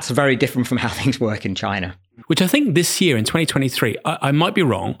 That's very different from how things work in China. Which I think this year in 2023, I might be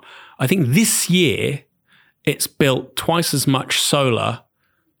wrong. I think this year it's built twice as much solar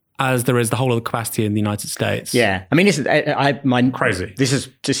as there is the whole of the capacity in the United States. Yeah. I mean, this is crazy. This is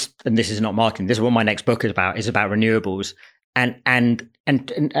just, and this is not marketing. This is what my next book is about renewables. And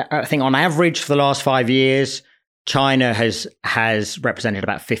I think on average for the last 5 years, China has represented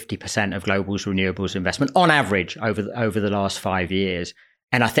about 50% of global's renewables investment on average over the last 5 years.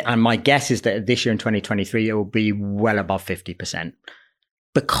 And and my guess is that this year in 2023, it will be well above 50%,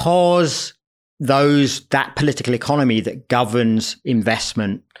 because that political economy that governs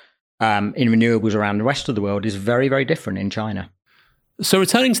investment in renewables around the rest of the world is very, very different in China. So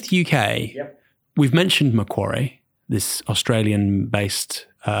returning to the UK, We've mentioned Macquarie, this Australian-based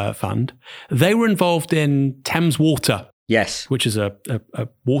fund. They were involved in Thames Water, yes, which is a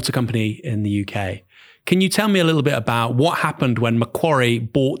water company in the UK. Can you tell me a little bit about what happened when Macquarie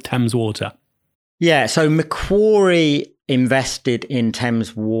bought Thames Water? Yeah, so Macquarie invested in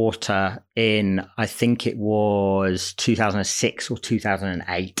Thames Water in, I think it was 2006 or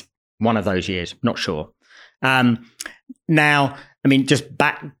 2008, one of those years, not sure. Now, I mean,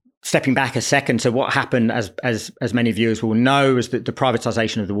 stepping back a second, so what happened, as many viewers will know, is that the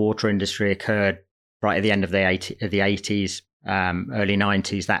privatization of the water industry occurred right at the end of the 80s, early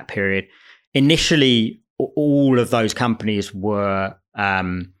 90s, that period. Initially, all of those companies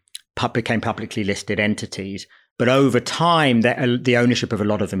became publicly listed entities, but over time, the ownership of a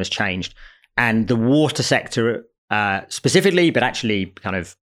lot of them has changed. And the water sector specifically, but actually kind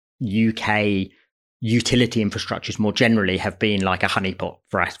of UK utility infrastructures more generally, have been like a honeypot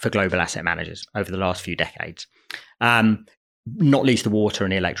for global asset managers over the last few decades, not least the water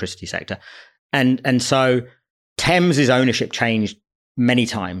and the electricity sector. And so Thames's ownership changed many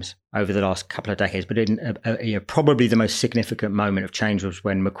times over the last couple of decades, but probably the most significant moment of change was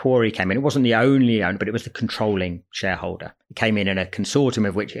when Macquarie came in. It wasn't the only owner, but it was the controlling shareholder. It came in a consortium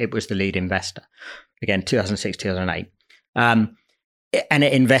of which it was the lead investor. Again, 2006, 2008. And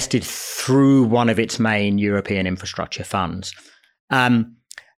it invested through one of its main European infrastructure funds.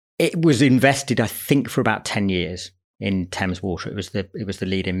 It was invested, I think, for about 10 years in Thames Water. It was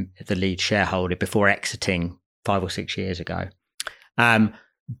the lead shareholder before exiting 5 or 6 years ago.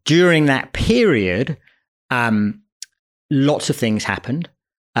 During that period, lots of things happened,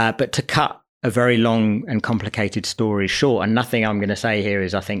 but to cut a very long and complicated story short, and nothing I'm going to say here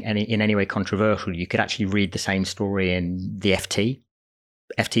is, I think, in any way controversial. You could actually read the same story in the FT.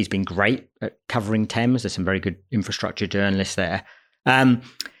 FT's been great at covering Thames. There's some very good infrastructure journalists there.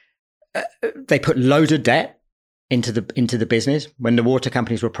 They put loads of debt into the business. When the water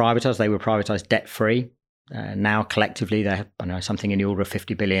companies were privatized, they were privatized debt-free. Now collectively, they have something in the order of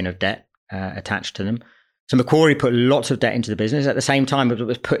 50 billion of debt attached to them. So Macquarie put lots of debt into the business. At the same time as it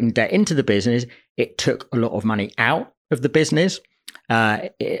was putting debt into the business, it took a lot of money out of the business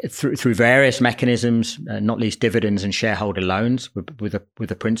through various mechanisms, not least dividends and shareholder loans with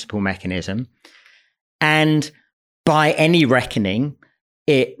a principal mechanism. And by any reckoning,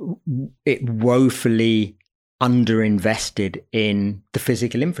 it woefully underinvested in the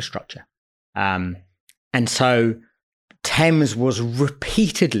physical infrastructure. And so Thames was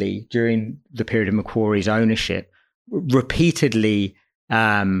repeatedly, during the period of Macquarie's ownership,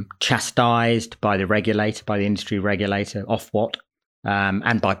 chastised by the regulator, by the industry regulator, Ofwat,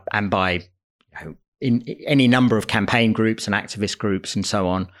 and by in any number of campaign groups and activist groups and so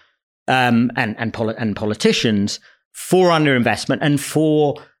on, and politicians for underinvestment and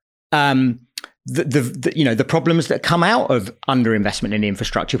for the problems that come out of underinvestment in the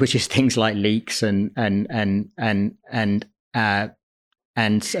infrastructure, which is things like leaks and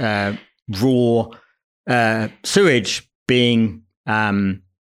raw sewage being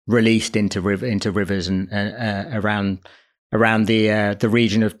released into rivers and around the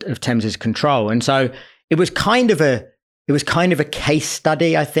region of Thames's control. And so it was kind of a kind of a case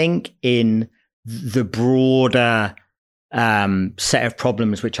study, I think, in the broader set of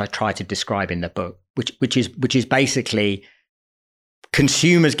problems which I try to describe in the book, which is basically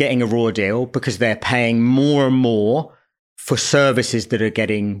consumers getting a raw deal because they're paying more and more for services that are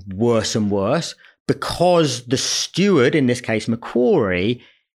getting worse and worse, because the steward, in this case Macquarie,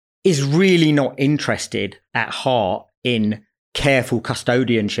 is really not interested at heart in careful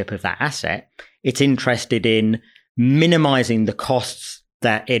custodianship of that asset. It's interested in minimizing the costs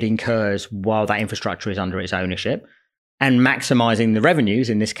that it incurs while that infrastructure is under its ownership, and maximizing the revenues,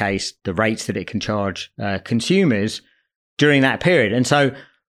 in this case, the rates that it can charge consumers during that period. And so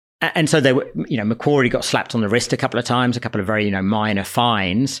they were, Macquarie got slapped on the wrist a couple of times, a couple of very, minor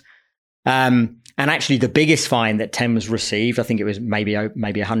fines. And actually the biggest fine that Thames received, I think it was maybe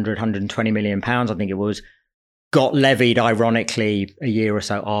 120 million pounds, I think it was, got levied ironically a year or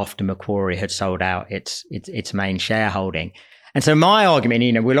so after Macquarie had sold out its main shareholding. And so my argument,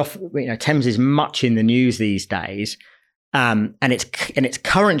 Thames is much in the news these days, and its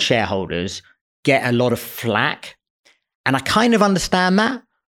current shareholders get a lot of flack. And I kind of understand that,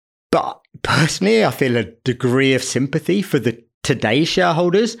 but personally, I feel a degree of sympathy for the today's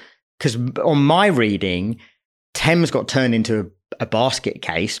shareholders, because on my reading, Thames got turned into a basket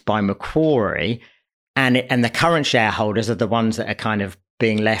case by Macquarie, and the current shareholders are the ones that are kind of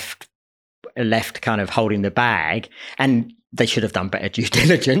being left kind of holding the bag. And they should have done better due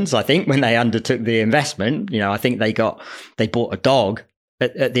diligence, I think, when they undertook the investment. I think they bought a dog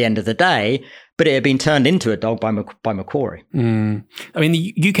at the end of the day, but it had been turned into a dog by Macquarie. I mean,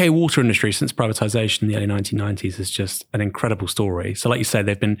 the UK water industry since privatisation in the early 1990s is just an incredible story. So like you said,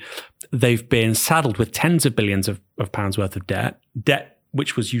 they've been saddled with tens of billions of pounds worth of debt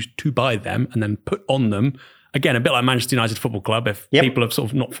which was used to buy them and then put on them. Again, a bit like Manchester United Football Club, if people are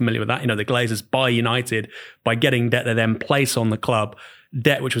sort of not familiar with that. The Glazers buy United by getting debt they then place on the club,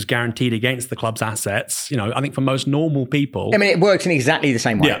 debt which was guaranteed against the club's assets. I think for most normal people... I mean, it works in exactly the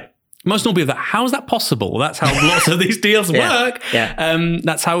same way. Yeah. Most normal people, how is that possible? That's how lots of these deals work. Yeah.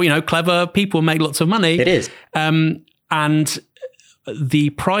 That's how, clever people make lots of money. It is. And the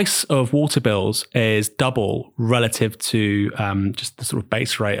price of water bills is double relative to just the sort of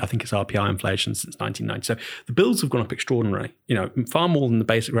base rate. I think it's RPI inflation since 1990. So the bills have gone up extraordinarily, far more than the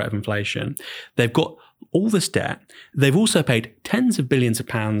basic rate of inflation. They've got all this debt. They've also paid tens of billions of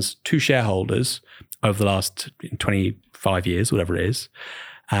pounds to shareholders over the last 25 years, whatever it is.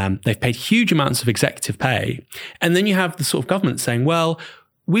 They've paid huge amounts of executive pay. And then you have the sort of government saying, well,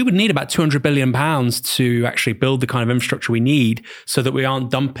 we would need about £200 billion to actually build the kind of infrastructure we need so that we aren't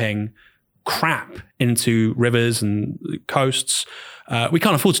dumping crap into rivers and coasts. We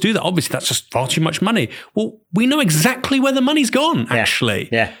can't afford to do that. Obviously, that's just far too much money. Well, we know exactly where the money's gone, actually.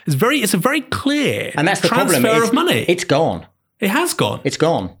 Yeah. It's a very clear and that's the transfer problem. of money. It's gone. It has gone. It's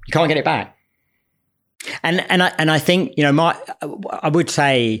gone. You can't get it back. And I think, I would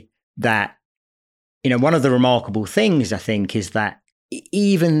say that, one of the remarkable things, I think, is that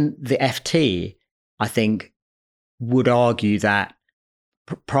even the FT, I think, would argue that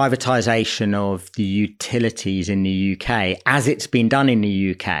privatisation of the utilities in the UK, as it's been done in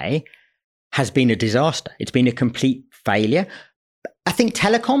the UK, has been a disaster. It's been a complete failure. I think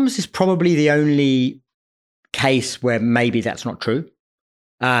telecoms is probably the only case where maybe that's not true.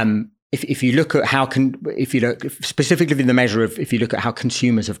 If you look at if you look specifically in the measure of, if you look at how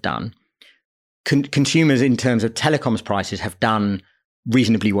consumers have done, consumers in terms of telecoms prices have done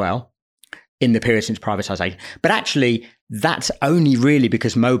reasonably well in the period since privatisation. But actually, that's only really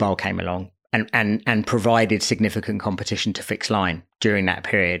because mobile came along and provided significant competition to fixed line during that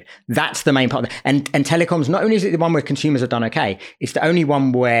period. That's the main part. And telecoms, not only is it the one where consumers have done okay, it's the only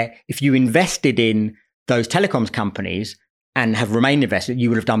one where if you invested in those telecoms companies and have remained invested, you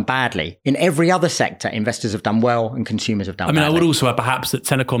would have done badly. In every other sector, investors have done well and consumers have done badly. I would also add perhaps that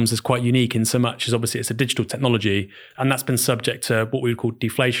telecoms is quite unique in so much as obviously it's a digital technology, and that's been subject to what we would call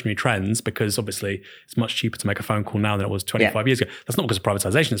deflationary trends, because obviously it's much cheaper to make a phone call now than it was 25 years ago. That's not because of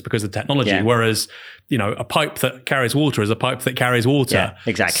privatization, it's because of technology. Whereas, a pipe that carries water is a pipe that carries water. Yeah,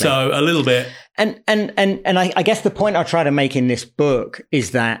 exactly. So a little bit. And I guess the point I try to make in this book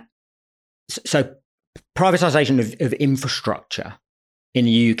is that, so privatisation of infrastructure in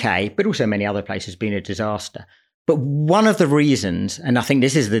the UK, but also many other places, has been a disaster. But one of the reasons, and I think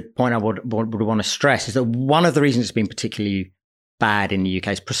this is the point I would want to stress, is that one of the reasons it's been particularly bad in the UK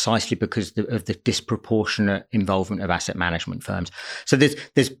is precisely because of the disproportionate involvement of asset management firms. So there's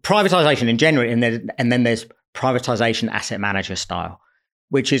privatisation in general, and then there's privatisation asset manager style,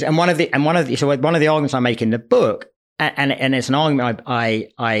 which is one of the arguments I make in the book. And it's an argument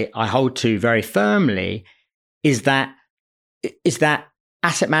I hold to very firmly, is that is that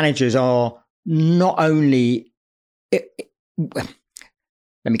asset managers are not only, let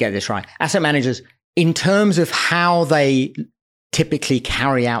me get this right, asset managers, in terms of how they typically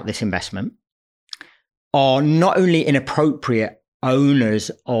carry out this investment, are not only inappropriate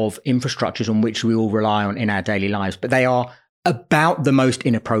owners of infrastructures on which we all rely on in our daily lives, but they are about the most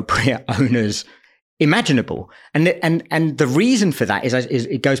inappropriate owners imaginable. And the reason for that is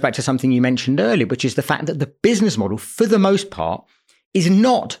it goes back to something you mentioned earlier, which is the fact that the business model, for the most part, is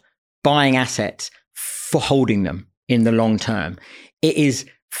not buying assets for holding them in the long term. It is,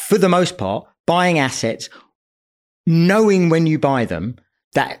 for the most part, buying assets knowing when you buy them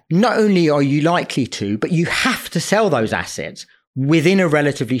that not only are you likely to, but you have to sell those assets within a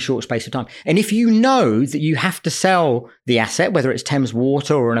relatively short space of time. And if you know that you have to sell the asset, whether it's Thames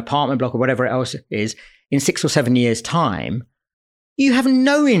Water or an apartment block or whatever else it is, in 6 or 7 years' time, you have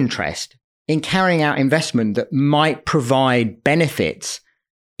no interest in carrying out investment that might provide benefits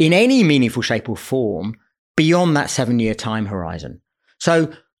in any meaningful shape or form beyond that 7-year time horizon.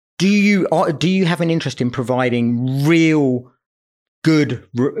 So do you have an interest in providing real good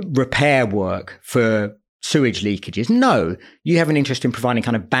repair work for sewage leakages? No, you have an interest in providing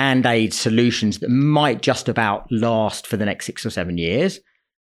kind of band-aid solutions that might just about last for the next 6 or 7 years.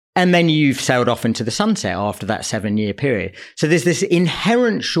 And then you've sailed off into the sunset after that 7-year period. So there's this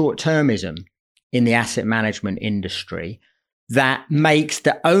inherent short-termism in the asset management industry that makes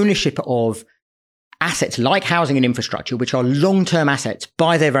the ownership of assets like housing and infrastructure, which are long-term assets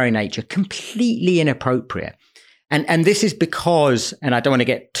by their very nature, completely inappropriate. And this is because, and I don't want to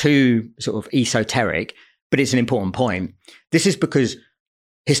get too sort of esoteric, but it's an important point. This is because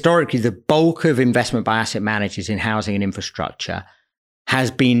historically, the bulk of investment by asset managers in housing and infrastructure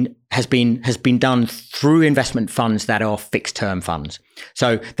has been done through investment funds that are fixed term funds.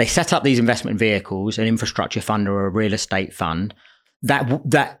 So they set up these investment vehicles, an infrastructure fund or a real estate fund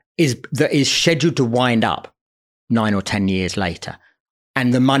that is scheduled to wind up 9 or 10 years later.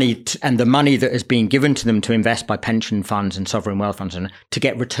 And the money that has been given to them to invest by pension funds and sovereign wealth funds and to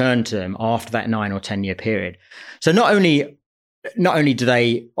get returned to them after that 9 or 10 year period. So not only do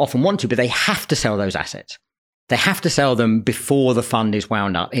they often want to, but they have to sell those assets. They have to sell them before the fund is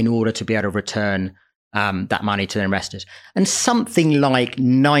wound up in order to be able to return that money to their investors. And something like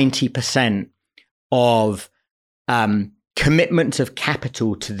 90% of commitments of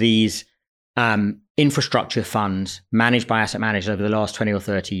capital to these infrastructure funds managed by asset managers over the last 20 or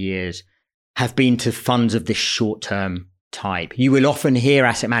 30 years have been to funds of this short-term type. You will often hear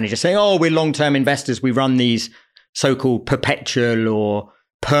asset managers say, oh, we're long-term investors. We run these so-called perpetual or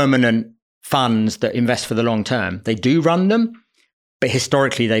permanent funds that invest for the long term. They do run them, but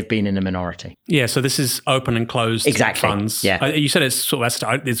historically they've been in the minority. Yeah, so this is open and closed funds. Yeah. You said it's sort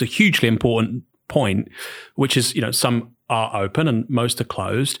of, it's a hugely important point, which is, some are open and most are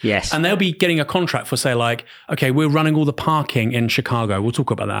closed. Yes. And they'll be getting a contract for, say, like, okay, we're running all the parking in Chicago. We'll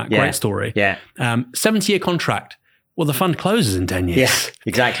talk about that. Yeah. Great story. Yeah. 70-year contract. Well, the fund closes in 10 years. Yes,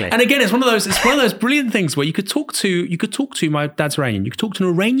 exactly. And again, it's one of those brilliant things where you could talk to, my dad's Iranian, you could talk to an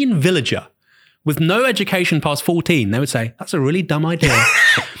Iranian villager with no education past 14. They would say, that's a really dumb idea.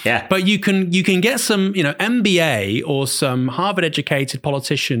 Yeah. But you can get some, MBA or some Harvard-educated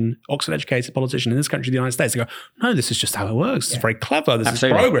politician, Oxford-educated politician in this country, the United States. They go, no, this is just how it works. This is very clever. This is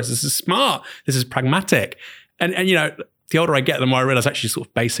progress. This is smart. This is pragmatic. And the older I get, the more I realize actually sort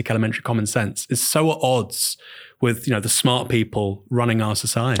of basic elementary common sense is so at odds with, the smart people running our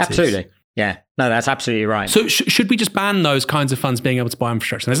societies. Absolutely. Yeah, no, that's absolutely right. So should we just ban those kinds of funds being able to buy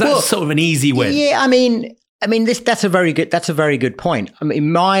infrastructure? Is that sort of an easy win? Yeah, I mean, that's a very good point. I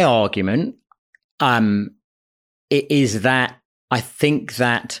mean, my argument is that I think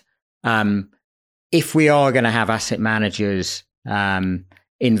that if we are going to have asset managers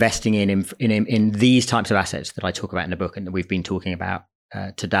investing in these types of assets that I talk about in the book and that we've been talking about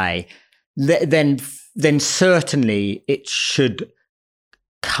today, then certainly it should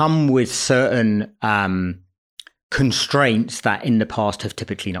come with certain constraints that in the past have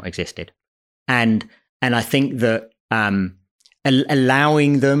typically not existed. And I think that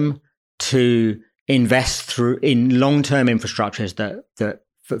allowing them to invest in long-term infrastructures that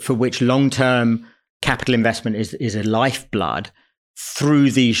for which long-term capital investment is a lifeblood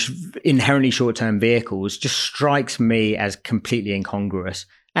through these inherently short-term vehicles just strikes me as completely incongruous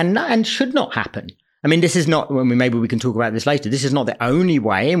and should not happen. I mean, this is not, maybe we can talk about this later, this is not the only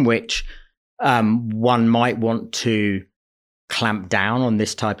way in which one might want to clamp down on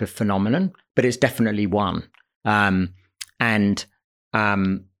this type of phenomenon, but it's definitely one. And I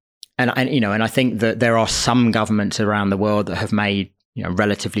think that there are some governments around the world that have made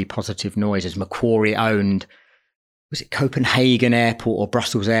relatively positive noises. Macquarie owned was it Copenhagen Airport or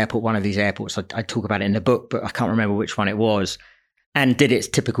Brussels Airport, one of these airports. I talk about it in the book, but I can't remember which one it was. And did its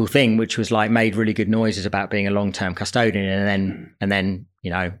typical thing, which was like made really good noises about being a long-term custodian, and then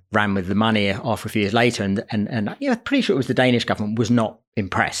ran with the money after a few years later. And pretty sure it was the Danish government was not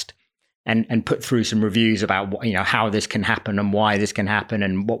impressed, and put through some reviews about how this can happen and why this can happen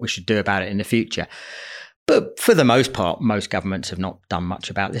and what we should do about it in the future. But for the most part, most governments have not done much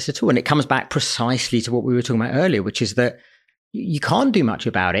about this at all. And it comes back precisely to what we were talking about earlier, which is that you can't do much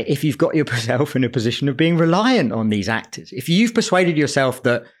about it if you've got yourself in a position of being reliant on these actors. If you've persuaded yourself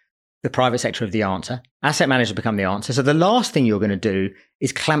that the private sector are the answer, asset managers become the answer. So the last thing you're going to do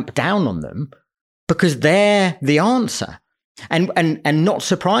is clamp down on them because they're the answer. And not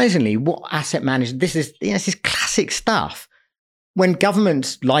surprisingly, what asset managers, this is classic stuff. When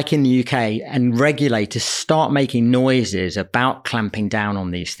governments, like in the UK, and regulators start making noises about clamping down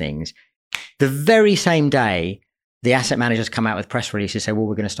on these things, the very same day, the asset managers come out with press releases say, well,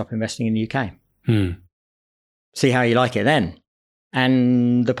 we're going to stop investing in the UK. See how you like it then.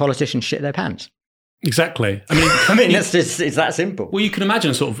 And the politicians shit their pants. Exactly. It's that simple. Well, you can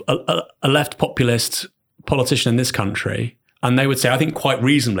imagine sort of a left populist politician in this country, and they would say, I think quite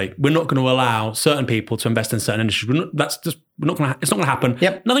reasonably, we're not going to allow certain people to invest in certain industries. It's not going to happen.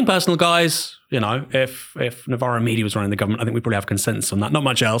 Yep. Nothing personal, guys. If Novara Media was running the government, I think we probably have consensus on that. Not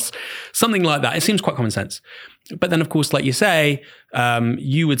much else. Something like that. It seems quite common sense. But then, of course, like you say,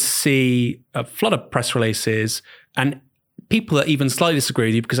 you would see a flood of press releases, and people that even slightly disagree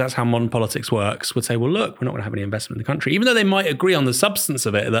with you, because that's how modern politics works, would say, well, look, we're not going to have any investment in the country. Even though they might agree on the substance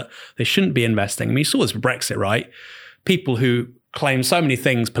of it, that they shouldn't be investing. I mean, you saw this with Brexit, right? People who claim so many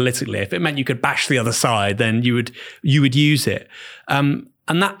things politically, if it meant you could bash the other side, then you would use it. And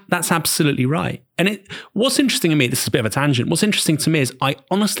that's absolutely right. And what's interesting to me, this is a bit of a tangent, what's interesting to me is I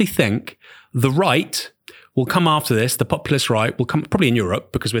honestly think the right will come after this, the populist right will come, probably in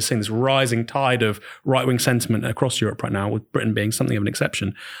Europe, because we're seeing this rising tide of right-wing sentiment across Europe right now, with Britain being something of an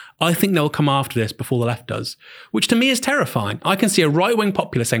exception. I think they'll come after this before the left does, which to me is terrifying. I can see a right-wing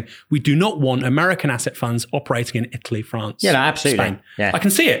populist saying, we do not want American asset funds operating in Italy, France, yeah, no, absolutely. Spain. Yeah. I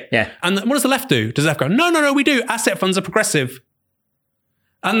can see it. Yeah. And what does the left do? Does the left go, no, we do. Asset funds are progressive.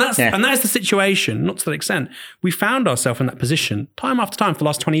 And that is the situation, not to that extent. We found ourselves in that position time after time for the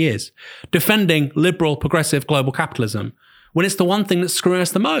last 20 years, defending liberal, progressive global capitalism when it's the one thing that's screwing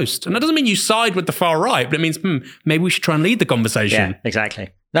us the most. And that doesn't mean you side with the far right, but it means maybe we should try and lead the conversation. Yeah, exactly.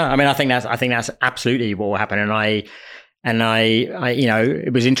 No, I mean, I think that's absolutely what will happen. And I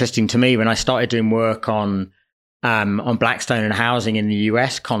it was interesting to me when I started doing work on Blackstone and housing in the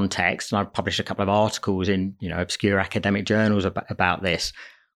US context, and I published a couple of articles in obscure academic journals about this.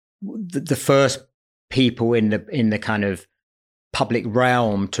 The first people in the kind of public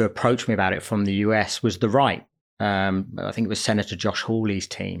realm to approach me about it from the US was the right. I think it was Senator Josh Hawley's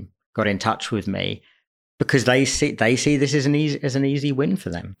team got in touch with me because they see this as an easy win for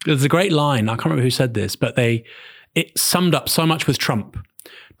them. There's a great line. I can't remember who said this, but it summed up so much with Trump.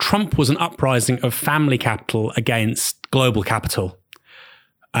 Trump was an uprising of family capital against global capital,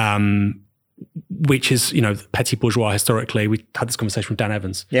 which is, petty bourgeois historically. We had this conversation with Dan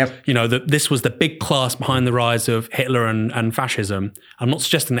Evans. Yeah. This was the big class behind the rise of Hitler and fascism. I'm not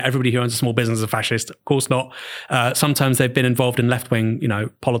suggesting that everybody who owns a small business is a fascist. Of course not. Sometimes they've been involved in left-wing,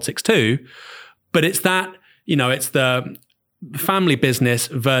 politics too. But it's that, it's the family business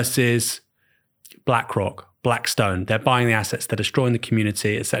versus BlackRock, Blackstone. They're buying the assets, they're destroying the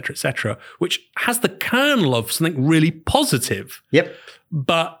community, et cetera, which has the kernel of something really positive. Yep.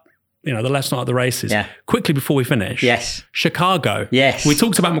 But, the left's not at the races. Yeah. Quickly before we finish. Yes. Chicago. Yes. We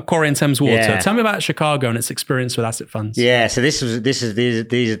talked about Macquarie and Thames Water. Yeah. Tell me about Chicago and its experience with asset funds. Yeah. So this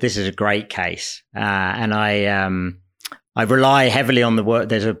is a great case. And I rely heavily on the work.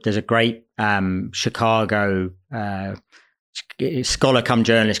 There's a great Chicago scholar come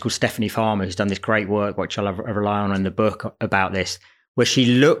journalist called Stephanie Farmer who's done this great work, which I rely on in the book about this, where she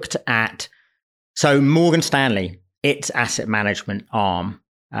looked at Morgan Stanley, its asset management arm,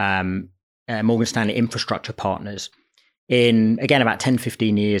 Morgan Stanley Infrastructure Partners, about 10,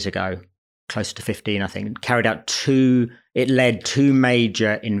 15 years ago, closer to 15, I think, it led two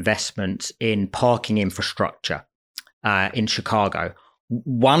major investments in parking infrastructure in Chicago,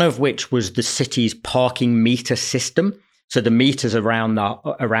 one of which was the city's parking meter system. So the meters around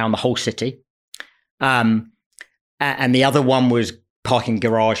the whole city. And the other one was parking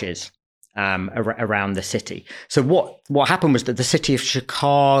garages around the city. So what happened was that the city of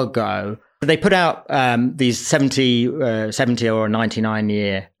Chicago, they put out these 70 or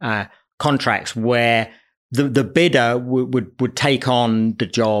 99-year contracts where the bidder would take on the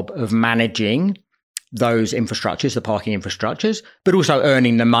job of managing those infrastructures, the parking infrastructures, but also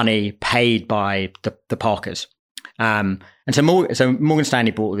earning the money paid by the parkers. And so Morgan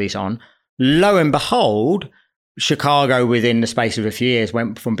Stanley brought these on. Lo and behold, Chicago, within the space of a few years,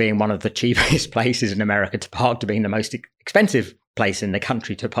 went from being one of the cheapest places in America to park to being the most expensive place in the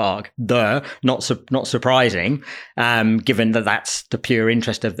country to park. Not surprising, given that that's the pure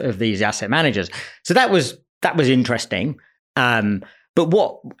interest of these asset managers. So that was interesting, but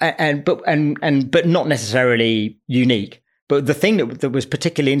not necessarily unique. But the thing that was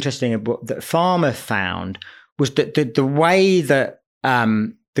particularly interesting that Farmer found was that the way that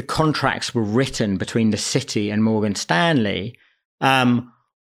the contracts were written between the city and Morgan Stanley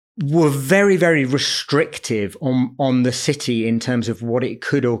were very, very restrictive on the city in terms of what it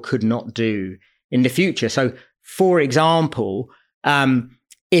could or could not do in the future. So, for example,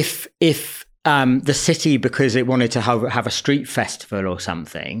 if the city, because it wanted to have a street festival or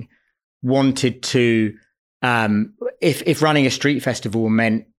something, wanted to, if running a street festival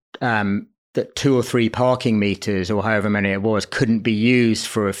meant that 2 or 3 parking meters or however many it was couldn't be used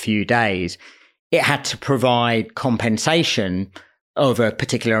for a few days, it had to provide compensation of a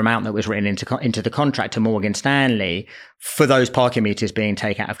particular amount that was written into the contract to Morgan Stanley for those parking meters being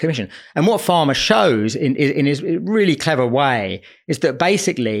taken out of commission. And what Farmer shows in his really clever way is that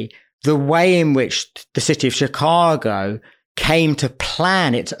basically the way in which the city of Chicago came to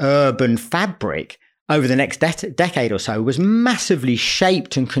plan its urban fabric over the next decade or so was massively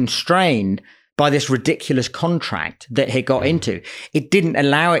shaped and constrained by this ridiculous contract that it got into. It didn't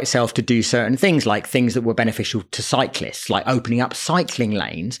allow itself to do certain things, like things that were beneficial to cyclists, like opening up cycling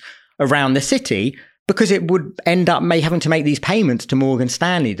lanes around the city, because it would end up having to make these payments to Morgan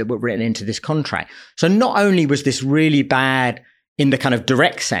Stanley that were written into this contract. So not only was this really bad in the kind of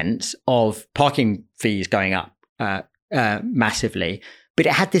direct sense of parking fees going up massively, but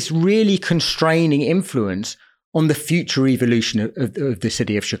it had this really constraining influence on the future evolution of the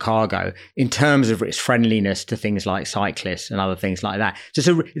city of Chicago in terms of its friendliness to things like cyclists and other things like that.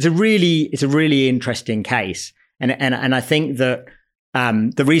 So it's a really interesting case, and I think that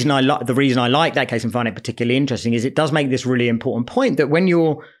the reason I like that case and find it particularly interesting is it does make this really important point that when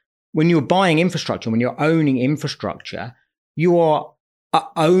you're buying infrastructure, when you're owning infrastructure, you are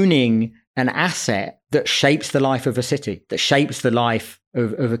owning an asset that shapes the life of a city, that shapes the life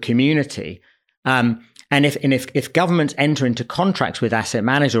of a community. And if governments enter into contracts with asset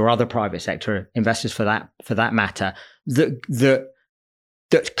managers or other private sector investors for that matter, that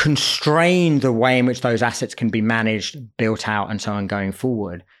constrain the way in which those assets can be managed, built out, and so on going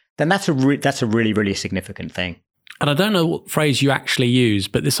forward, then that's a really, really significant thing. And I don't know what phrase you actually use,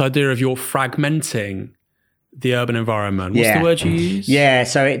 but this idea of you're fragmenting the urban environment. What's the word you use? Yeah,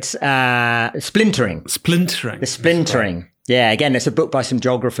 so it's splintering. Splintering. The splintering. Right. Yeah, again, it's a book by some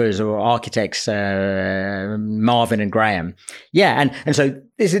geographers or architects, Marvin and Graham. Yeah, and so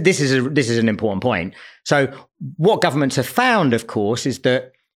this is an important point. So what governments have found, of course, is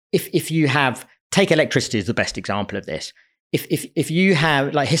that if you take electricity as the best example of this. If you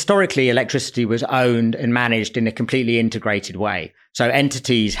have, like, historically, electricity was owned and managed in a completely integrated way. So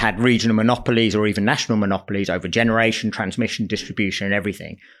entities had regional monopolies or even national monopolies over generation, transmission, distribution, and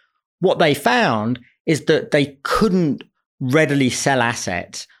everything. What they found is that they couldn't readily sell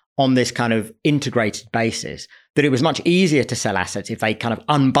assets on this kind of integrated basis, that it was much easier to sell assets if they kind of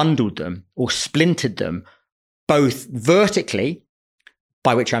unbundled them or splintered them, both vertically,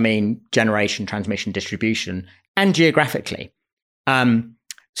 by which I mean generation, transmission, distribution, and geographically.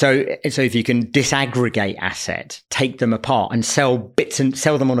 So if you can disaggregate assets, take them apart and sell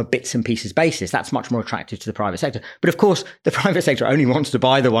them on a bits and pieces basis, that's much more attractive to the private sector. But of course, the private sector only wants to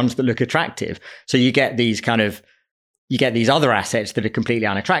buy the ones that look attractive. So you get these other assets that are completely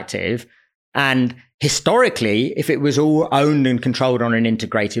unattractive. And historically, if it was all owned and controlled on an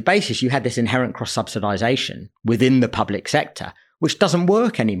integrated basis, you had this inherent cross-subsidization within the public sector, which doesn't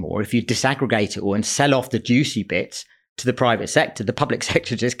work anymore. If you disaggregate it all and sell off the juicy bits to the private sector, the public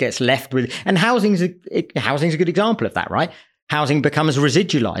sector just gets left with, and housing's a good example of that, right? Housing becomes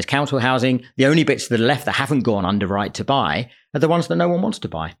residualized. Council housing, the only bits that are left that haven't gone under right to buy are the ones that no one wants to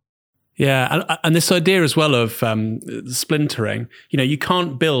buy. Yeah, and this idea as well of splintering, you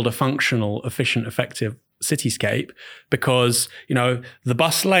can't build a functional, efficient, effective cityscape because, the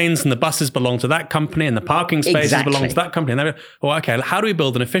bus lanes and the buses belong to that company and the parking spaces belong to that company. And okay, how do we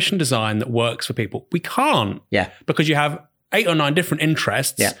build an efficient design that works for people? We can't. Yeah. Because you have 8 or 9 different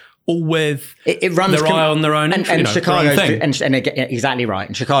interests. Yeah. All with it runs their eye on their own, and Chicago's and exactly right.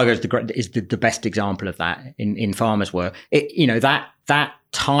 And Chicago is the best example of that in Farmer's work. That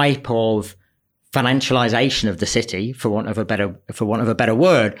type of financialization of the city, for want of a better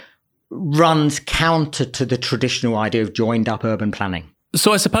word, runs counter to the traditional idea of joined up urban planning.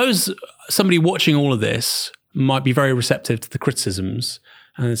 So I suppose somebody watching all of this might be very receptive to the criticisms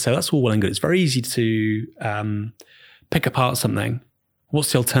and say, that's all well and good. It's very easy to pick apart something.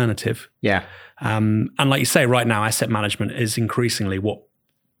 What's the alternative? Yeah. And like you say, right now, asset management is increasingly what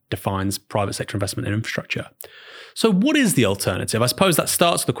defines private sector investment in infrastructure. So what is the alternative? I suppose that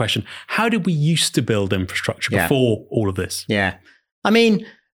starts with the question, how did we used to build infrastructure before all of this? Yeah. I mean,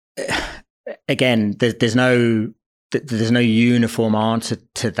 again, there's no uniform answer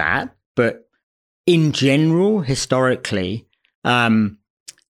to that. But in general, historically, in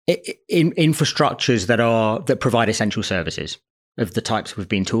infrastructures that provide essential services of the types we've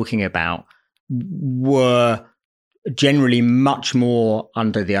been talking about were generally much more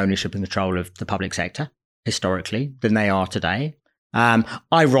under the ownership and control of the public sector historically than they are today.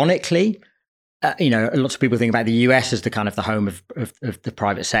 Ironically, lots of people think about the US as the kind of the home of the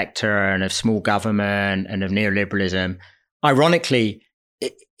private sector and of small government and of neoliberalism. Ironically,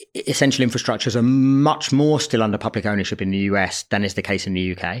 essential infrastructures are much more still under public ownership in the US than is the case in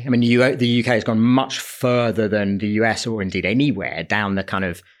the UK. I mean, the UK has gone much further than the US or indeed anywhere down the kind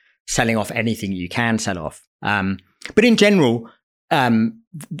of selling off anything you can sell off. But in general,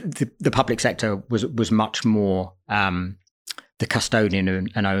 the public sector was much more the custodian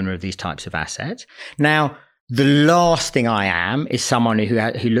and owner of these types of assets. Now, the last thing I am is someone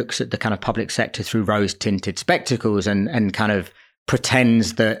who looks at the kind of public sector through rose-tinted spectacles and kind of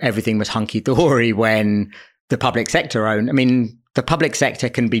pretends that everything was hunky-dory when the public sector owned. I mean, the public sector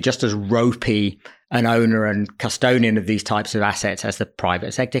can be just as ropey an owner and custodian of these types of assets as the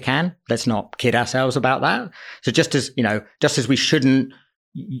private sector can. Let's not kid ourselves about that. So just as we shouldn't,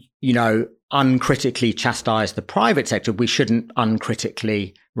 uncritically chastise the private sector, we shouldn't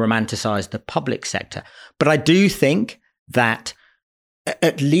uncritically romanticize the public sector. But I do think that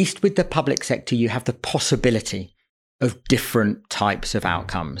at least with the public sector, you have the possibility of different types of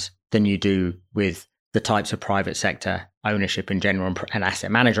outcomes than you do with the types of private sector ownership in general and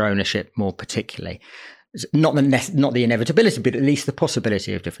asset manager ownership more particularly. Not the inevitability, but at least the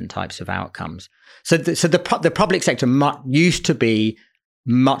possibility of different types of outcomes. So the public sector used to be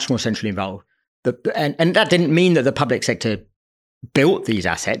much more centrally involved. And that didn't mean that the public sector built these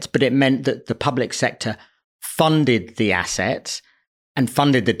assets, but it meant that the public sector funded the assets and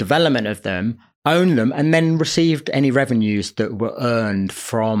funded the development of them, owned them, and then received any revenues that were earned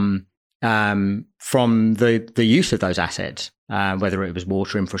from the use of those assets, whether it was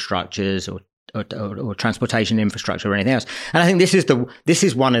water infrastructures or transportation infrastructure or anything else. And I think this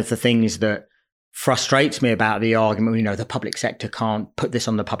is one of the things that frustrates me about the argument, the public sector can't put this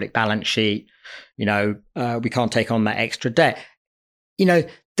on the public balance sheet, we can't take on that extra debt.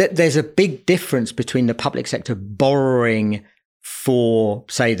 That there's a big difference between the public sector borrowing for,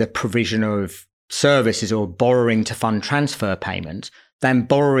 say, the provision of services or borrowing to fund transfer payments than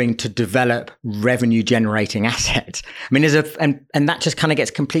borrowing to develop revenue generating assets. I mean, and that just kind of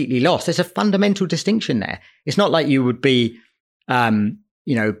gets completely lost. There's a fundamental distinction there. It's not like you would be,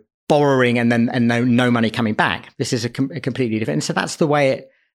 borrowing and no money coming back. This is a completely different. And so that's the way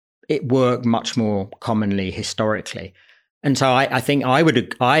it worked much more commonly historically. And so I think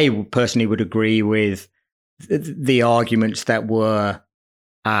I personally would agree with the arguments that were,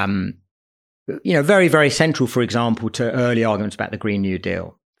 very, very central, for example, to early arguments about the Green New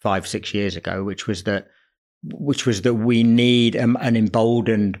Deal 5-6 years ago, which was that we need an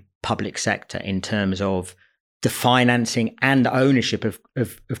emboldened public sector in terms of the financing and ownership of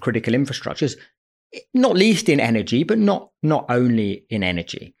critical infrastructures, not least in energy, but not only in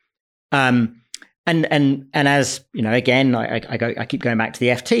energy. And as again, I keep going back to the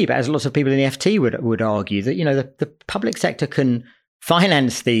FT, but as lots of people in the FT would argue that the public sector can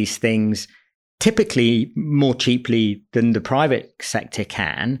finance these things typically more cheaply than the private sector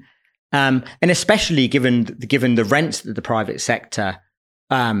can, and especially given the rents that the private sector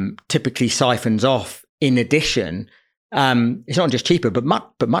typically siphons off. In addition, it's not just cheaper, but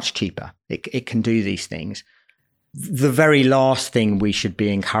much cheaper. It can do these things. The very last thing we should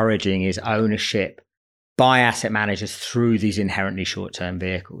be encouraging is ownership by asset managers through these inherently short-term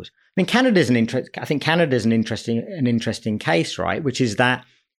vehicles. I mean, Canada's an interesting case, right? Which is that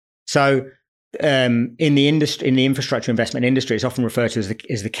in the infrastructure investment industry, it's often referred to as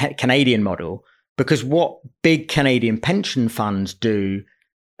the Canadian model, because what big Canadian pension funds do,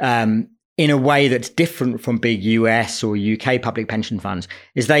 in a way that's different from big US or UK public pension funds,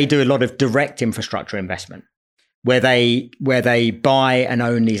 is they do a lot of direct infrastructure investment, where they buy and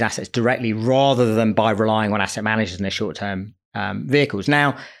own these assets directly rather than by relying on asset managers and their short-term vehicles.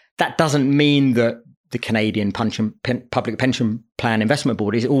 Now, that doesn't mean that the Canadian Public Pension Plan Investment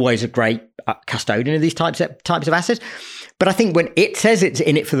Board is always a great custodian of these types of assets. But I think when it says it's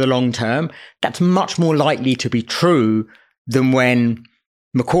in it for the long term, that's much more likely to be true than when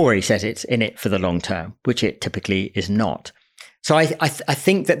Macquarie says it's in it for the long term, which it typically is not. So I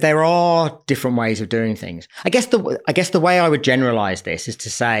think that there are different ways of doing things. I guess the way I would generalize this is to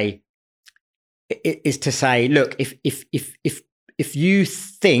say, look, if you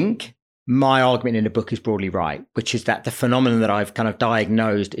think my argument in the book is broadly right, which is that the phenomenon that I've kind of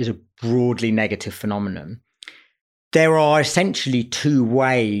diagnosed is a broadly negative phenomenon, there are essentially two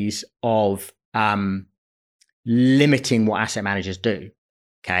ways of limiting what asset managers do.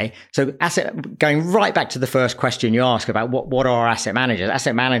 Okay, so going right back to the first question you asked about what are asset managers?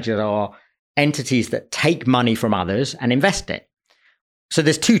 Asset managers are entities that take money from others and invest it. So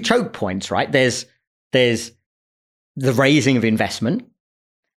there's two choke points, right? There's the raising of investment,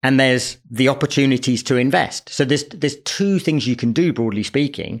 and there's the opportunities to invest. So there's two things you can do, broadly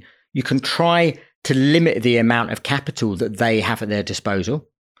speaking. You can try to limit the amount of capital that they have at their disposal,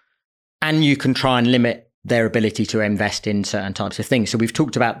 and you can try and limit their ability to invest in certain types of things. So we've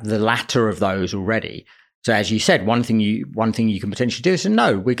talked about the latter of those already. So as you said, one thing you can potentially do is say,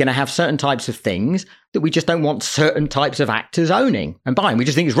 no, we're going to have certain types of things that we just don't want certain types of actors owning and buying. We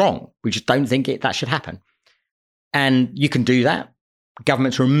just think it's wrong. We just don't think that should happen. And you can do that.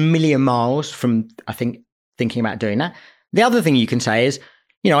 Governments are a million miles from, I think, thinking about doing that. The other thing you can say is,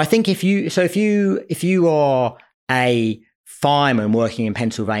 I think if you are a fireman working in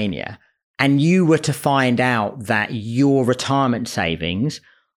Pennsylvania and you were to find out that your retirement savings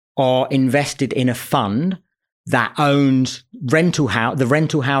are invested in a fund that owns the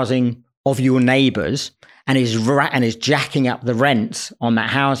rental housing of your neighbors and is jacking up the rents on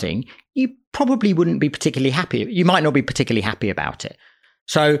that housing, you probably wouldn't be particularly happy. You might not be particularly happy about it.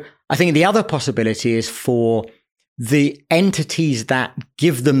 So I think the other possibility is for the entities that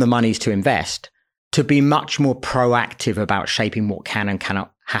give them the monies to invest to be much more proactive about shaping what can and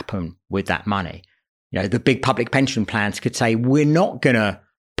cannot happen with that money. The big public pension plans could say, we're not going to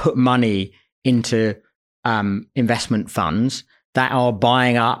put money into investment funds that are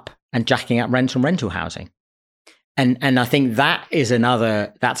buying up and jacking up rents on rental housing. And I think that's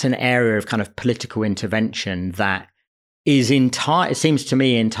an area of kind of political intervention that is it seems to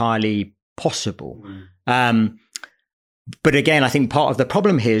me entirely possible. But again, I think part of the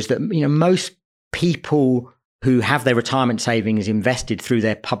problem here is that, most people who have their retirement savings invested through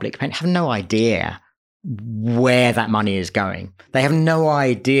their public pension have no idea where that money is going. They have no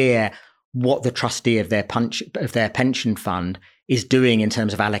idea what the trustee of their pension fund is doing in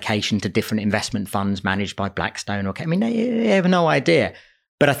terms of allocation to different investment funds managed by Blackstone. They have no idea.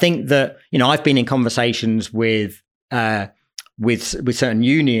 But I think that, I've been in conversations with certain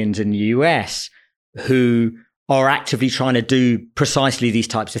unions in the US who are actively trying to do precisely these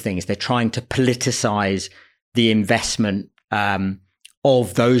types of things. They're trying to politicize the investment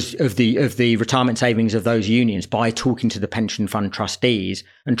of the retirement savings of those unions by talking to the pension fund trustees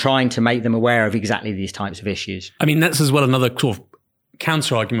and trying to make them aware of exactly these types of issues. That's as well another sort of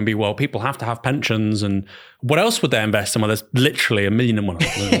counter argument be, well, people have to have pensions, and what else would they invest in? Well, there's literally a million and one,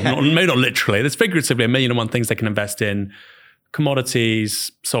 maybe not literally, there's figuratively a million and one things they can invest in. Commodities,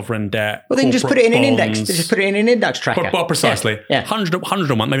 sovereign debt. Well, they can just put it in an index. They just put it in an index tracker. Well, precisely. Yeah.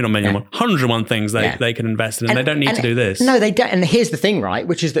 101, maybe not a million, 101 things they can invest in, and they don't need to do this. No, they don't. And here's the thing, right?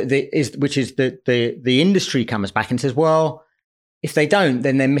 Which is that the industry comes back and says, well, if they don't,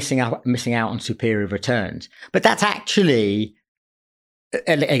 then they're missing out on superior returns. But that's actually,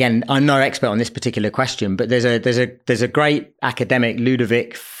 again, I'm no expert on this particular question, but there's a great academic,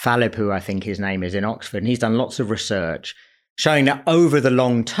 Ludovic Philippou, I think his name is, in Oxford, and he's done lots of research showing that over the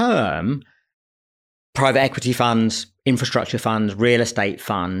long term, private equity funds, infrastructure funds, real estate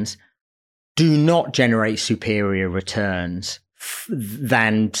funds do not generate superior returns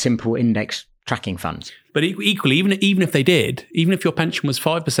than simple index tracking funds. But equally, even if they did, even if your pension was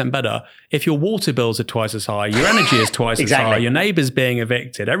 5% better, if your water bills are twice as high, your energy is twice as high, your neighbour's being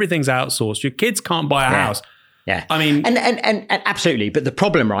evicted, everything's outsourced, your kids can't buy a house. Yeah. And absolutely. But the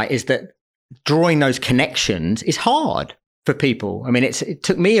problem, right, is that drawing those connections is hard for people. It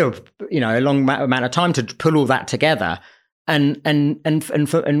took me a long amount of time to pull all that together, and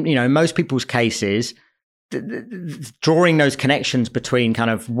in most people's cases, drawing those connections between kind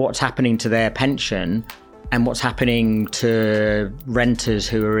of what's happening to their pension and what's happening to renters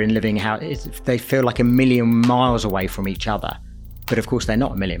who are in living houses, they feel like a million miles away from each other. But of course, they're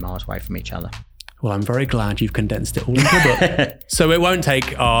not a million miles away from each other. Well, I'm very glad you've condensed it all into a book. So it won't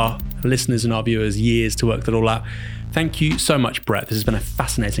take our listeners and our viewers years to work that all out. Thank you so much, Brett. This has been a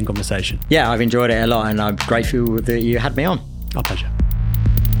fascinating conversation. Yeah, I've enjoyed it a lot, and I'm grateful that you had me on. Our pleasure.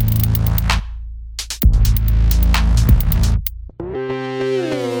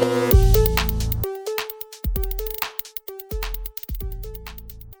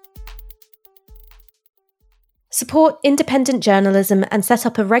 Support independent journalism and set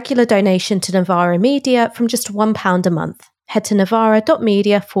up a regular donation to Novara Media from just £1 a month. Head to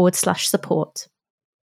novara.media/support.